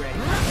 Get ready.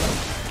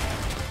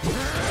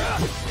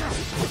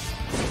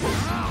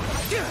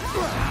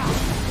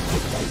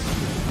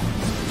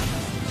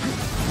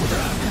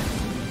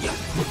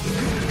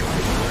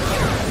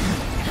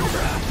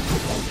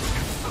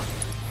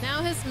 Now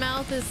now his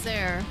mouth is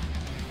there.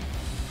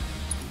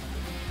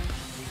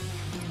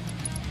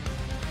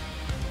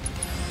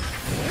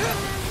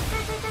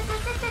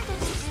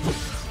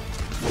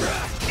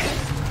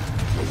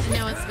 And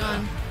now it's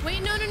gone.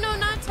 Wait, no,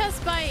 not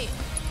test bite.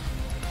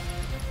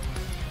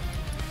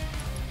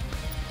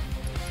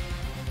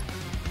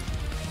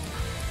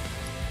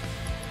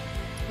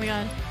 Oh my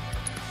god.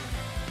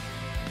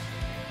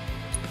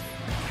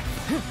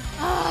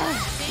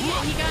 Oh, dang it,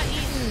 he got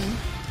eaten.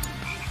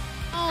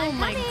 Oh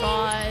my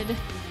god.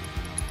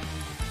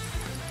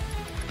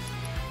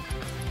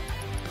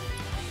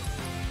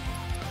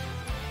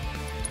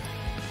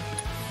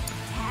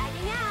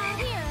 Tagging out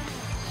here.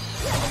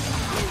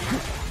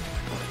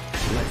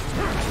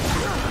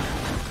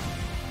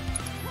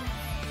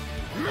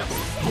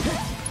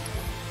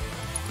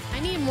 I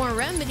need more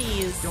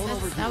remedies.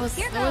 That was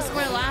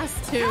my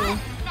last two.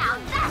 Now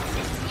that's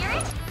the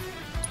spirit.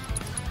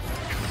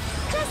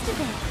 Just a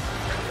bit.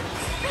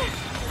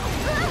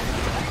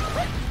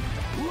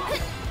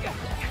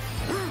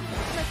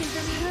 Looking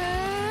for me.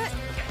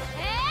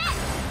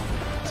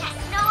 Just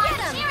know I'm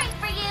cheering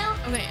for you.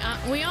 Okay,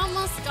 we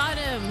almost got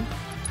him.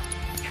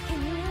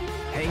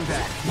 Hang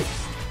back.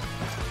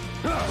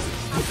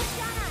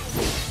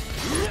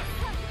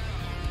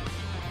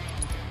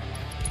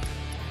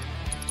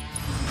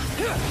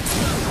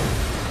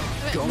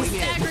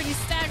 Okay, he's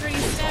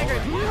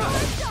staggered.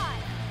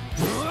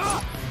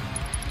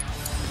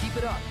 Keep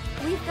it up.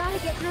 We've got to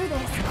get through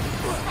this.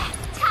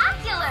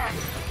 Spectacular!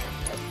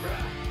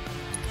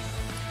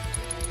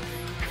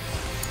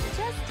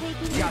 Just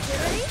taking it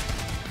easy.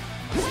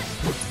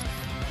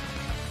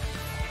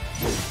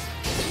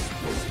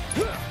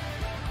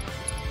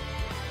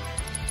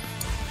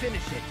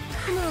 Finish it.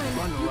 Come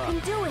on, you can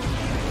do it.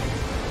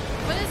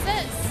 What is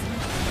this?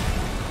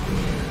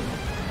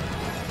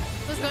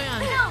 What's going on?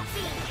 No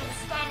fiend can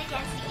stand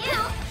against you.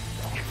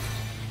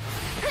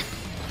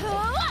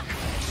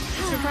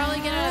 Should probably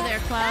get out of there,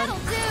 Cloud.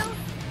 That'll do.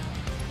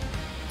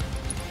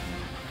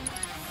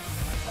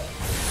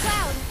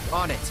 Cloud,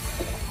 On it.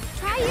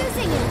 try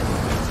using it.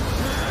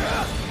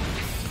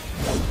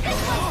 This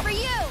one's for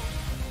you.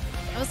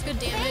 That was good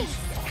damage.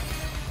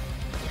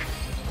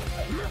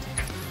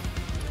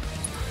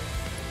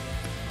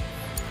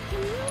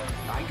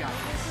 I got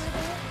this.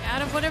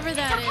 Out of whatever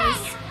that Okay,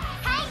 is.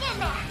 hang in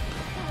there.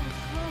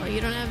 Oh,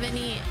 you don't have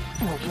any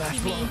Won't last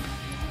ATB. long.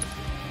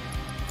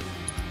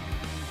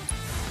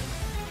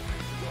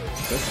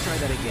 Let's try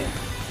that again.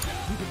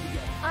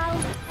 I'll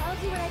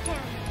do what I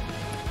can.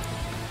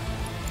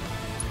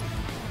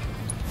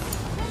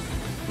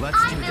 Let's I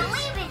do this.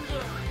 believe in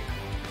you.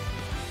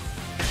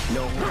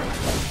 No way.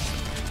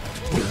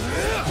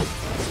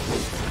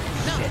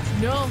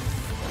 No.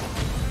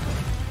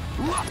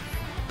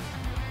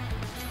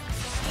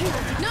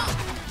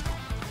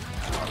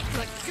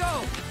 Let go.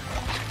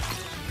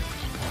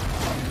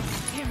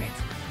 Damn it.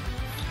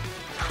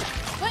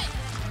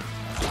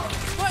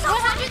 What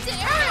happened to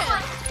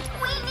Aaron?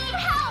 We need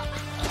help.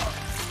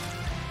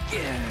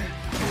 I'm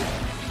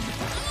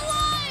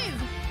alive!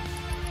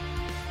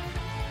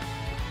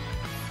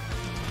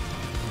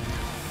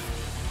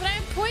 But I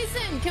have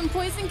poison. Can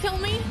poison kill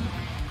me?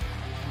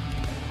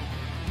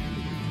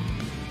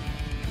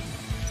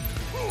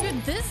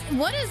 Dude,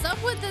 what is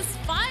up with this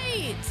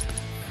fight?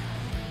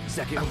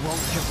 Second won't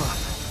give up.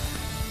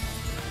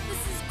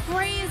 This is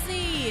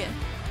crazy.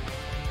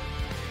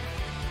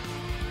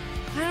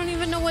 I don't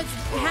even know what's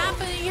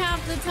happening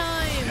half the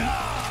time.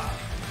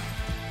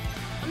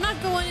 I'm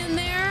not going in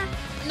there.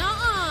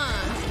 Nuh-uh.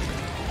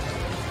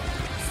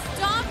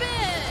 Stop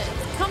it.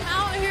 Come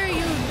out here,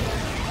 you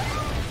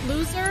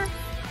loser.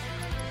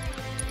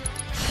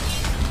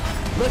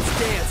 Let's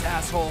dance,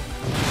 asshole.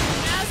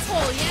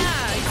 Asshole,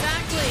 yeah,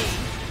 exactly.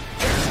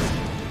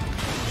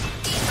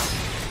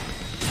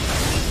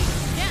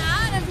 Get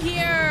out of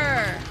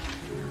here.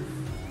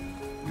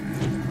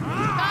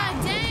 God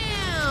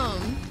damn.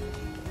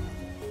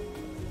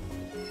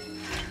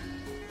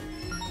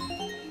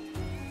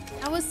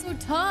 That was so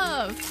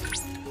tough.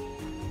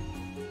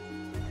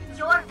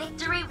 Your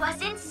victory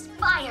was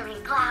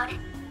inspiring, Cloud.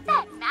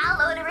 That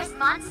malodorous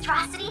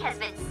monstrosity has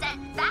been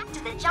sent back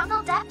to the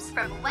jungle depths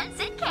from whence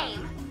it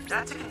came.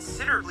 That's a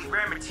considerably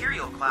rare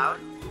material, Cloud.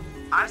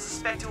 I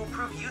suspect it will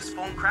prove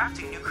useful in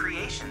crafting new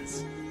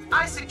creations.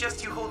 I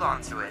suggest you hold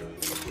on to it.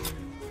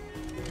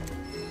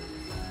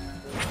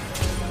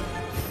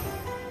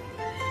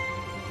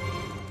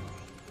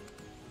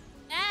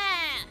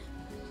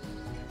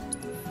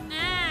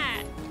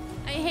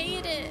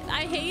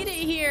 I hate it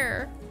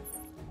here.